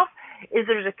myself is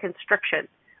there's a constriction.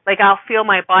 Like I'll feel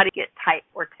my body get tight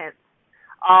or tense.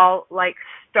 I'll like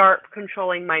start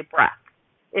controlling my breath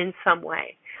in some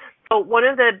way. So one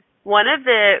of the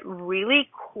really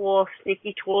cool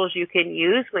sneaky tools you can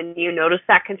use when you notice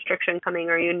that constriction coming,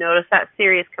 or you notice that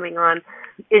serious coming on,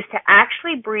 is to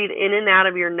actually breathe in and out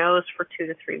of your nose for 2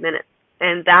 to 3 minutes.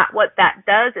 And what that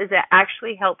does is it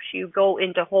actually helps you go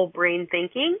into whole brain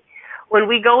thinking. When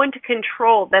we go into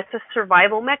control, that's a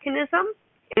survival mechanism,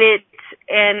 and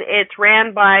it's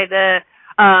ran by the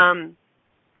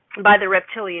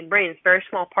reptilian brain. It's a very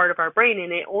small part of our brain,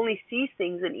 and it only sees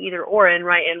things in either or, in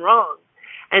right and wrong.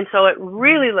 And so it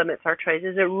really limits our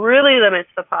choices. It really limits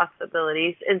the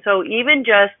possibilities. And so even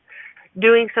just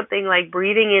doing something like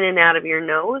breathing in and out of your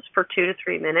nose for 2 to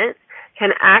 3 minutes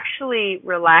can actually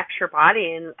relax your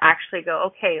body and actually go,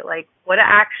 okay, like what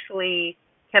actually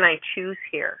can I choose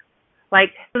here?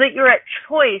 Like, so that you're at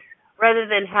choice rather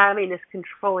than having this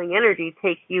controlling energy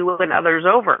take you and others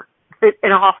over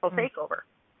in a hostile takeover.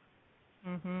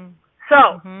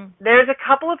 So there's a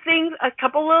couple of things, a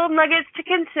couple little nuggets to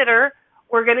consider.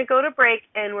 We're going to go to break,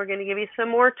 and we're going to give you some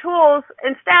more tools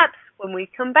and steps when we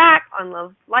come back on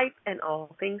Love, Life, and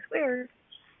All Things Weird.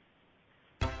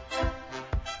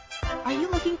 Are you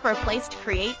looking for a place to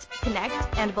create, connect,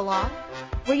 and belong?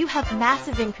 Where you have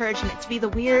massive encouragement to be the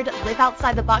weird, live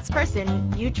outside the box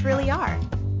person you truly are.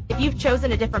 If you've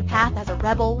chosen a different path as a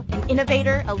rebel, an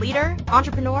innovator, a leader,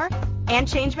 entrepreneur, and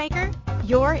changemaker,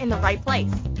 you're in the right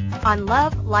place. On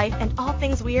Love, Life, and All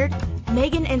Things Weird,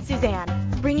 Megan and Suzanne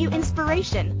bring you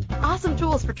inspiration, awesome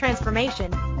tools for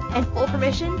transformation, and full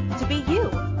permission to be you.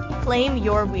 Claim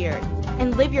your weird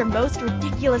and live your most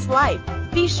ridiculous life.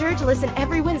 Be sure to listen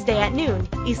every Wednesday at noon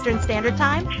Eastern Standard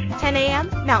Time, 10 a.m.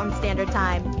 Mountain Standard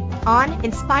Time on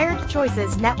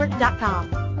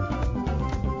InspiredChoicesNetwork.com.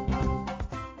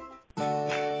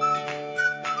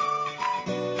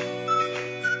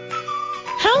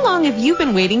 How long have you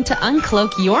been waiting to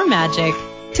uncloak your magic?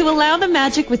 To allow the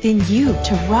magic within you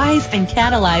to rise and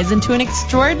catalyze into an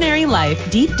extraordinary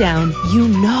life deep down you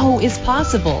know is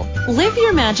possible. Live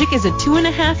Your Magic is a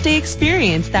 2.5-day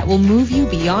experience that will move you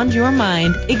beyond your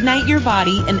mind, ignite your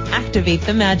body, and activate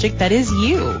the magic that is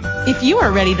you. If you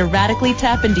are ready to radically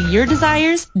tap into your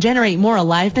desires, generate more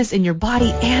aliveness in your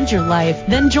body and your life,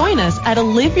 then join us at a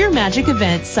Live Your Magic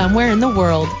event somewhere in the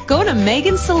world. Go to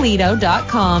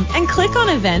megansillito.com and click on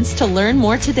events to learn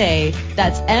more today.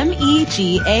 That's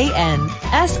MEGANSILLITO.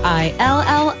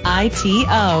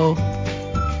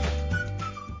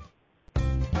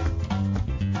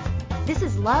 This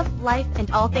is Love, Life, and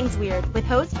All Things Weird with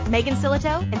hosts Megan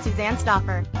Sillito and Suzanne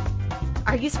Stoffer.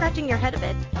 Are you scratching your head a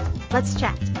bit? Let's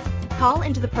chat. Call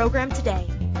into the program today,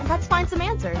 and let's find some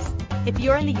answers. If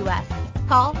you're in the U.S.,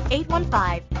 call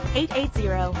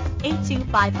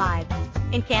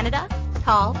 815-880-8255. In Canada,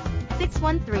 call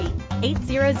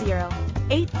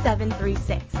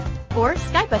 613-800-8736. Or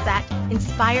Skype us at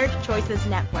Inspired Choices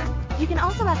Network. You can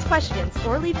also ask questions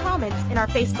or leave comments in our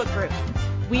Facebook group.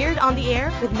 Weird on the Air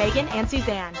with Megan and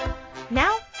Suzanne.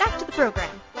 Now, back to the program.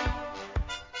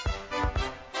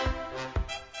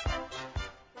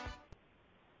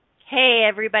 Hey,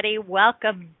 everybody.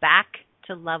 Welcome back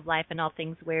to Love, Life, and All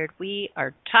Things Weird. We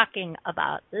are talking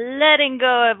about letting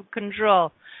go of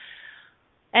control.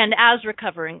 And as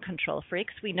recovering control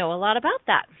freaks, we know a lot about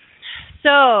that.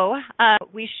 So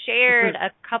we shared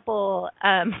a couple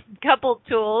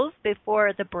tools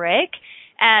before the break.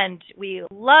 And we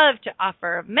love to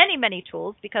offer many, many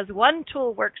tools because one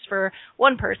tool works for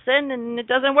one person and it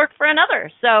doesn't work for another.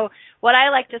 So what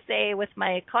I like to say with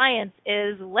my clients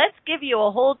is let's give you a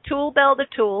whole tool belt of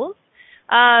tools.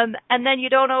 And then you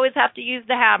don't always have to use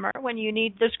the hammer when you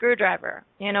need the screwdriver.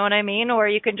 You know what I mean? Or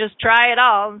you can just try it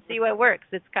all and see what works.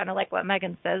 It's kind of like what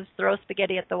Megan says, throw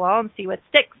spaghetti at the wall and see what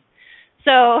sticks.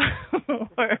 So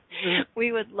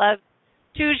we would love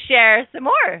to share some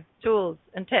more tools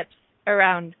and tips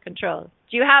around control.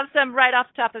 Do you have some right off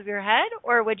the top of your head,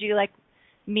 or would you like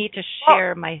me to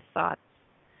share my thoughts?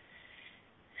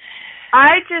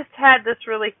 I just had this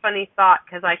really funny thought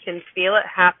because I can feel it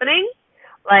happening,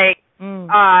 like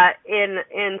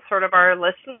in sort of our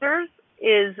listeners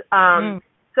is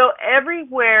so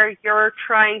everywhere you're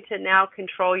trying to now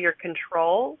control your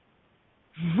control,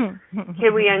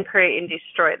 can we uncreate and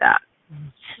destroy that?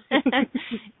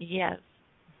 Yes.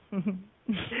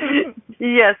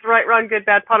 Yes, right, wrong, good,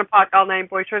 bad, pot and pock, all nine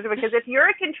boys, because if you're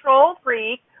a control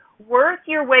freak, worth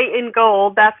your weight in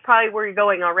gold, that's probably where you're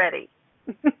going already.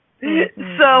 So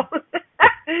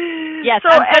yes, so,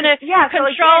 I'm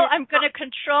going to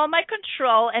control my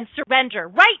control and surrender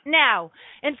right now.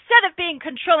 Instead of being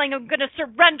controlling, I'm going to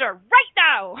surrender right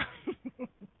now.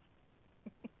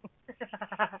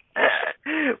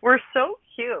 We're so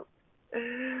cute.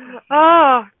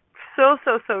 Oh, so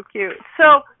cute.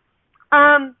 So,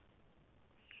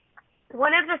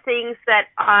 one of the things that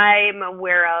I'm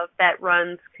aware of that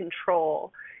runs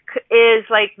control is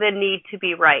like the need to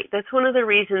be right. That's one of the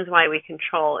reasons why we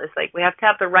control is like we have to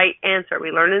have the right answer.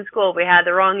 We learned in school we had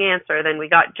the wrong answer, then we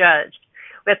got judged.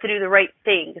 We have to do the right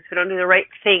thing. If we don't do the right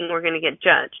thing, we're going to get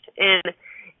judged. And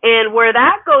where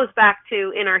that goes back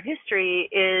to in our history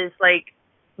is like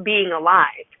being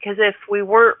alive. Because if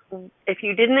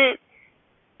you didn't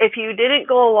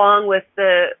go along with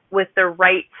the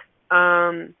right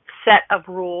set of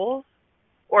rules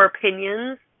or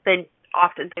opinions, then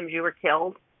oftentimes you were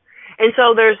killed. And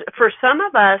so for some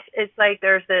of us, it's like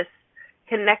there's this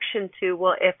connection to,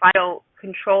 well, if I don't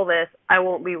control this, I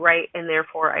won't be right, and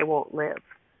therefore I won't live,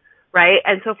 right?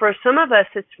 And so for some of us,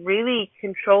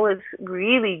 control is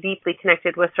really deeply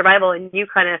connected with survival, and you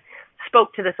kind of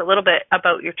spoke to this a little bit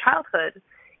about your childhood.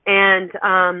 And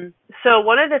so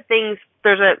one of the things,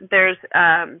 there's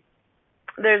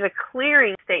a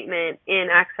clearing statement in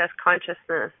Access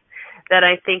Consciousness that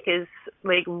I think is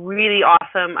like really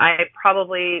awesome. I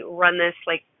probably run this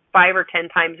like 5 or 10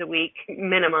 times a week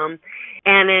minimum,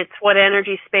 and it's what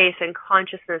energy, space, and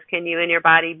consciousness can you in your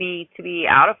body be to be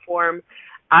out of form,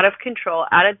 out of control,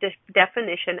 out of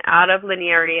definition, out of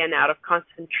linearity, and out of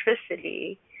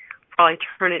concentricity for all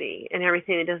eternity, and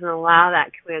everything that doesn't allow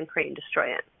that can we uncreate and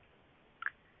destroy it.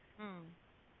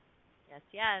 Yes,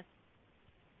 Yes.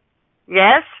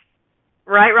 Yes?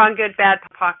 Right, wrong, good, bad,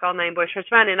 POC, all nine Bush Rich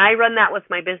Men. And I run that with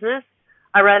my business.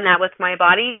 I run that with my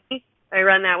body. I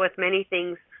run that with many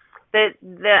things.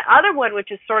 The other one,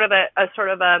 which is sort of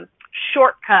a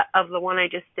shortcut of the one I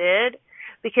just did,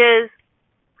 because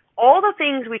all the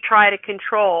things we try to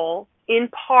control, in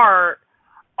part,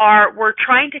 we're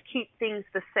trying to keep things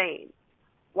the same.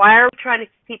 Why are we trying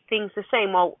to keep things the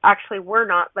same? Well, actually, we're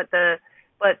not, but the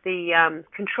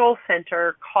control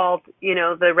center called,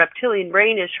 the reptilian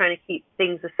brain is trying to keep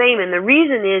things the same. And the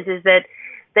reason is that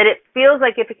it feels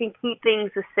like if it can keep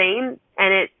things the same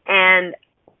and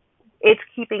it's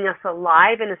keeping us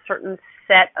alive in a certain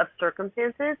set of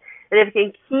circumstances, and if it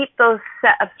can keep those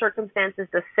set of circumstances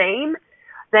the same,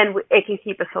 then it can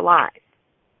keep us alive,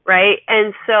 right?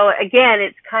 And so, again,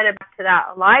 it's kind of back to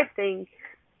that alive thing.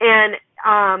 And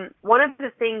one of the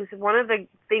things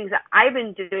that I've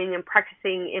been doing and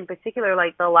practicing in particular,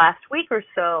 like the last week or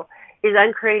so, is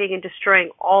uncreating and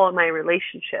destroying all of my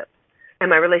relationships, and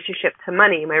my relationship to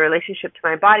money, my relationship to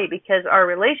my body, because our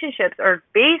relationships are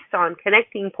based on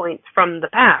connecting points from the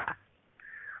past.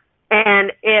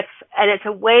 And it's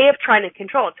a way of trying to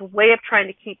control. It's a way of trying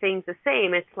to keep things the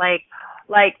same. It's like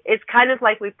it's kind of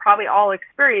like we've probably all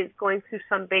experienced going through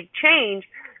some big change,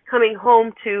 coming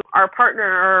home to our partner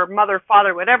or mother,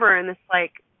 father, whatever, and it's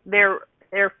like they're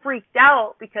freaked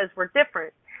out because we're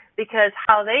different. Because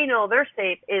how they know they're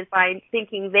safe is by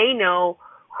thinking they know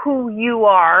who you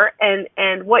are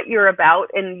and what you're about,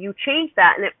 and you change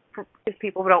that, and because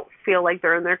people don't feel like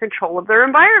they're in their control of their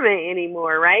environment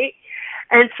anymore, right?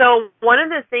 And so one of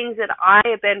the things that I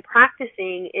have been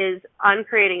practicing is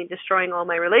uncreating and destroying all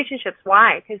my relationships.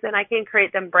 Why? Because then I can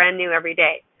create them brand new every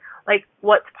day. Like,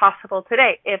 what's possible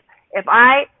today? If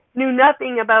I knew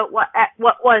nothing about what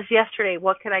was yesterday,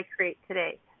 what could I create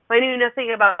today? If I knew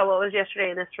nothing about what was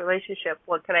yesterday in this relationship,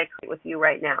 what could I create with you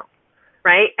right now?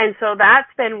 Right? And so that's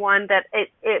been one that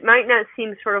it might not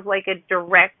seem sort of like a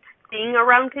direct thing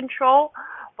around control,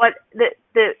 but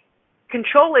the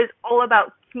control is all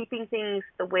about keeping things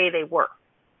the way they were.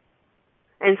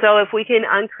 And so if we can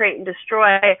uncreate and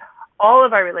destroy all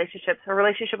of our relationships, our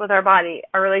relationship with our body,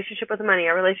 our relationship with money,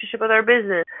 our relationship with our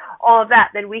business, all of that,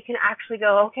 then we can actually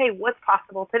go, okay, what's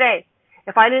possible today?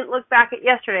 If I didn't look back at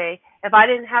yesterday, if I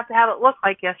didn't have to have it look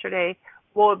like yesterday,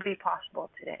 what would be possible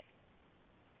today?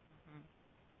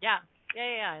 Yeah,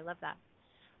 I love that.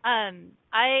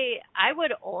 I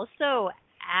would also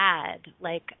add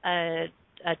like a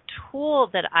tool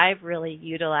that I've really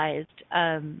utilized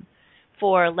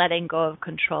for letting go of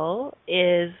control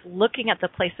is looking at the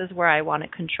places where I want to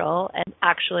control and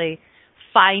actually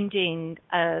finding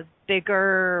a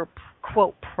bigger,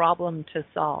 quote, problem to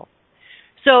solve.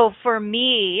 So for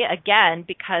me, again,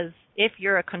 because if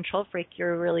you're a control freak,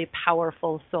 you're a really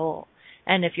powerful soul.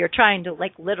 And if you're trying to,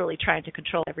 like, literally trying to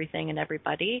control everything and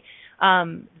everybody,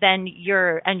 then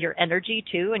your energy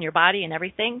too, and your body and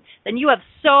everything, then you have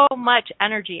so much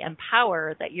energy and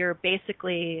power that you're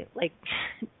basically like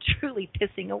truly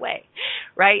pissing away,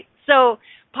 right? So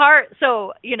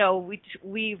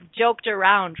we've joked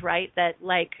around, right, that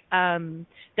like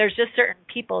there's just certain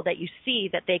people that you see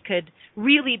that they could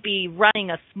really be running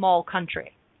a small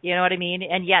country, you know what I mean?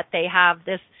 And yet they have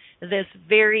this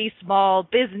very small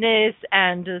business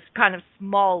and this kind of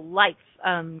small life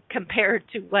compared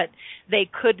to what they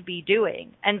could be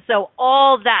doing. And so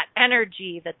all that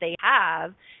energy that they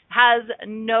have has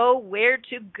nowhere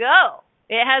to go.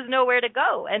 It has nowhere to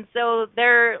go. And so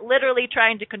they're literally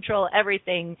trying to control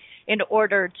everything in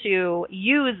order to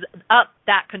use up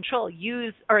that control,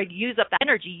 use up that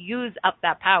energy, use up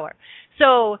that power.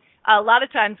 So a lot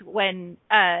of times when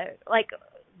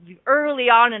early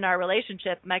on in our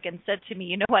relationship, Megan said to me,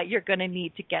 you know what, you're going to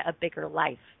need to get a bigger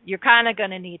life. You're kind of going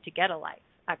to need to get a life,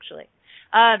 actually,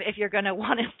 if you're going to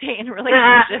want to stay in a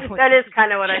relationship. That is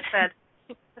kind of what I said.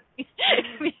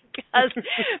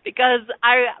 because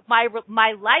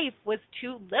my life was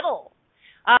too little.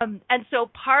 And so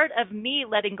part of me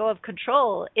letting go of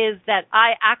control is that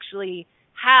I actually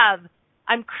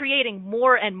I'm creating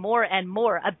more and more and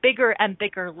more, a bigger and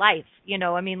bigger life. You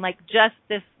know, I mean, like just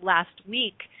this last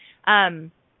week,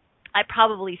 I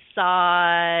probably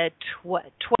saw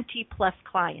 20 plus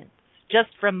clients just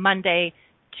from Monday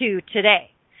to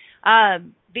today,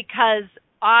 because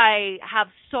I have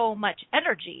so much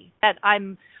energy that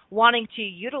I'm wanting to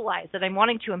utilize, that I'm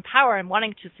wanting to empower and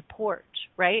wanting to support,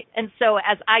 right? And so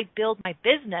as I build my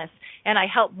business and I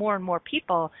help more and more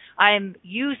people, I'm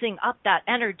using up that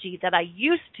energy that I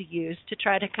used to use to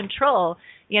try to control,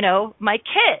 my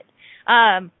kid,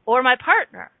 or my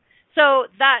partner. So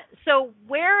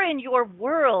where in your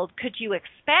world could you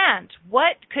expand?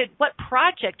 What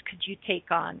project could you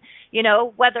take on? You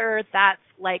know, whether that's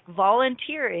like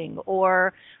volunteering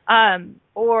or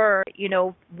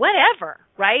whatever,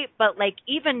 right? But like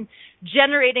even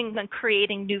generating and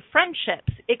creating new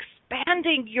friendships,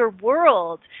 expanding your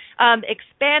world,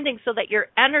 expanding so that your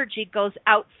energy goes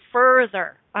out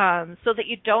further, so that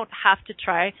you don't have to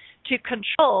try to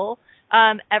control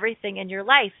everything in your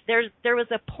life. There was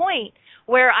a point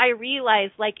where I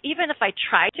realized, like, even if I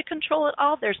tried to control it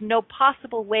all, there's no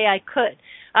possible way I could.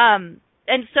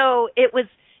 And so it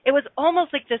was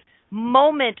almost like this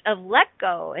moment of let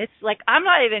go. It's like, I'm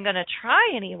not even going to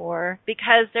try anymore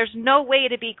because there's no way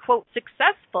to be, quote,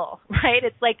 successful, right?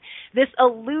 It's like this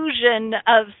illusion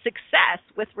of success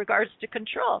with regards to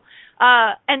control.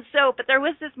 But there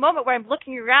was this moment where I'm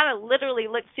looking around and literally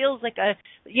feels like a,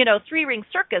 3-ring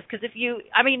circus. Because you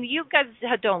guys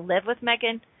don't live with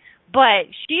Megan, but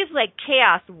she's like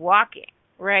chaos walking,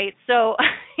 right? So,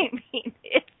 I mean,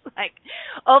 it's like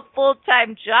a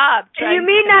full-time job. You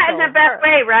mean that in the best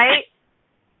way, right?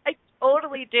 I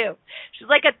totally do. She's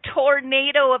like a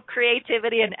tornado of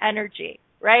creativity and energy,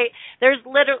 right?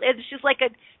 She's like a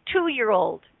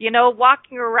 2-year-old,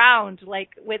 walking around like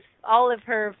with all of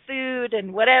her food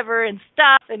and whatever and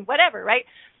stuff and whatever, right?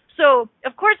 So,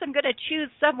 of course, I'm going to choose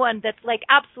someone that's like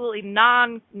absolutely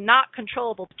not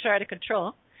controllable to try to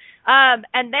control.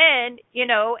 And then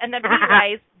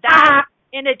realize that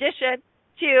in addition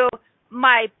to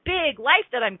my big life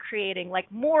that I'm creating,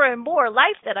 like more and more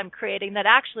life that I'm creating, that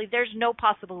actually there's no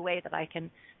possible way that I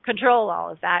can control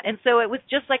all of that. And so it was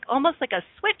just like almost like a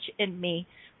switch in me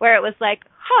where it was like,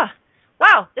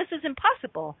 wow, this is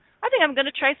impossible. I think I'm going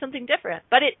to try something different.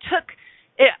 But it took,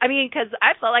 because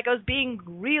I felt like I was being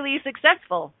really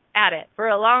successful at it for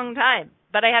a long time.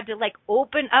 But I had to like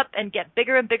open up and get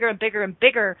bigger and bigger and bigger and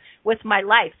bigger with my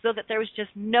life so that there was just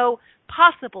no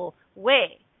possible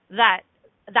way that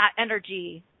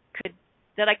energy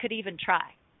that I could even try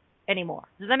anymore.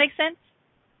 Does that make sense?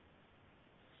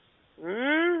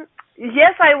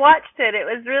 Yes, I watched it. It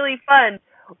was really fun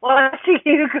watching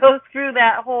you go through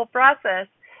that whole process.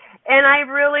 And I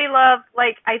really love,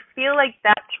 I feel like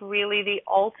that's really the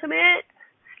ultimate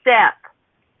step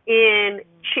in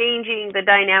changing the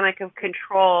dynamic of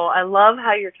control. I love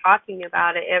how you're talking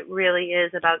about it. It really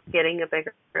is about getting a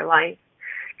bigger life.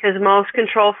 Because most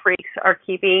control freaks are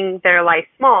keeping their life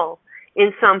small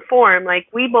in some form. Like,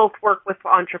 we both work with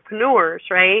entrepreneurs,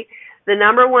 right? The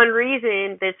number one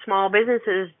reason that small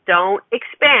businesses don't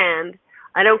expand,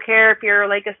 I don't care if you're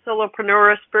like a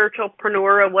solopreneur, a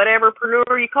spiritualpreneur, or whatever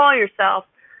preneur you call yourself,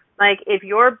 like if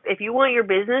you want your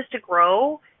business to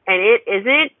grow and it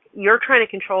isn't, you're trying to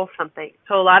control something.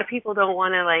 So a lot of people don't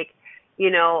want to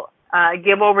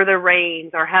give over the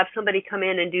reins or have somebody come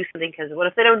in and do something, because what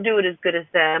if they don't do it as good as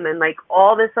them, and like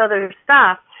all this other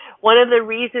stuff. One of the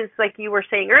reasons, like you were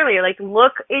saying earlier, like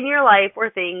look in your life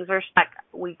where things are stuck.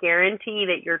 We guarantee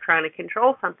that you're trying to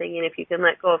control something, and if you can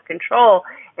let go of control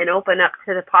and open up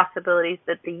to the possibilities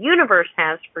that the universe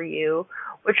has for you,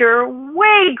 which are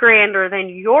way grander than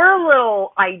your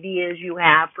little ideas you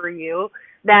have for you,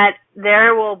 that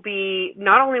there will be,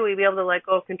 not only will you be able to let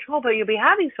go of control, but you'll be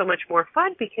having so much more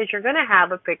fun because you're going to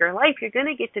have a bigger life. You're going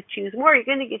to get to choose more. You're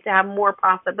going to get to have more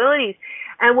possibilities.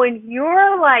 And when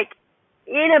you're like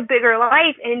in a bigger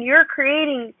life and you're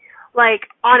creating like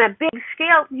on a big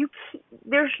scale,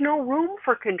 there's no room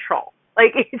for control.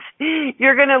 Like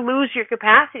you're going to lose your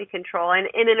capacity to control. And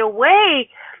in a way,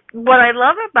 what I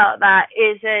love about that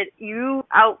is that you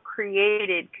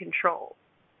out-created control.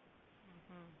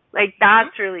 Like,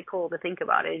 that's really cool to think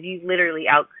about it. You literally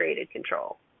out-created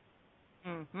control.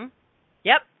 Mm-hmm.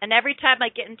 Yep. And every time I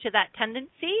get into that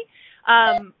tendency,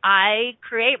 I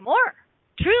create more.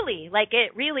 Truly. Like,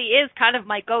 it really is kind of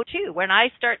my go-to. When I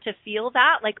start to feel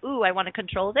that, like, ooh, I want to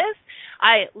control this,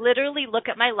 I literally look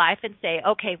at my life and say,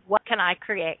 okay, what can I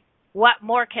create? What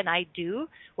more can I do?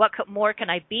 What more can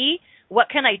I be? What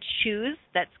can I choose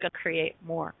that's going to create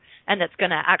more and that's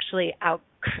going to actually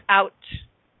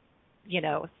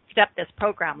step this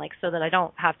program, like, so that I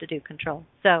don't have to do control.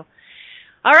 So,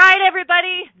 all right,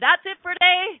 everybody, that's it for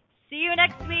today. See you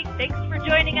next week. Thanks for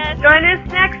joining us. Join us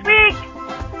next week.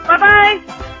 Bye-bye.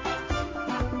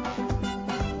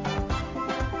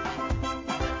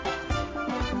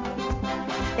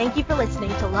 Thank you for listening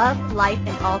to Love, Life,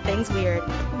 and All Things Weird.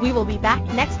 We will be back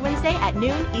next Wednesday at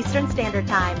noon Eastern Standard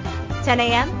Time, 10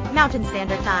 a.m. Mountain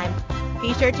Standard Time.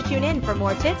 Be sure to tune in for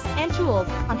more tips and tools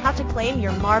on how to claim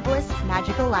your marvelous,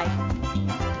 magical life.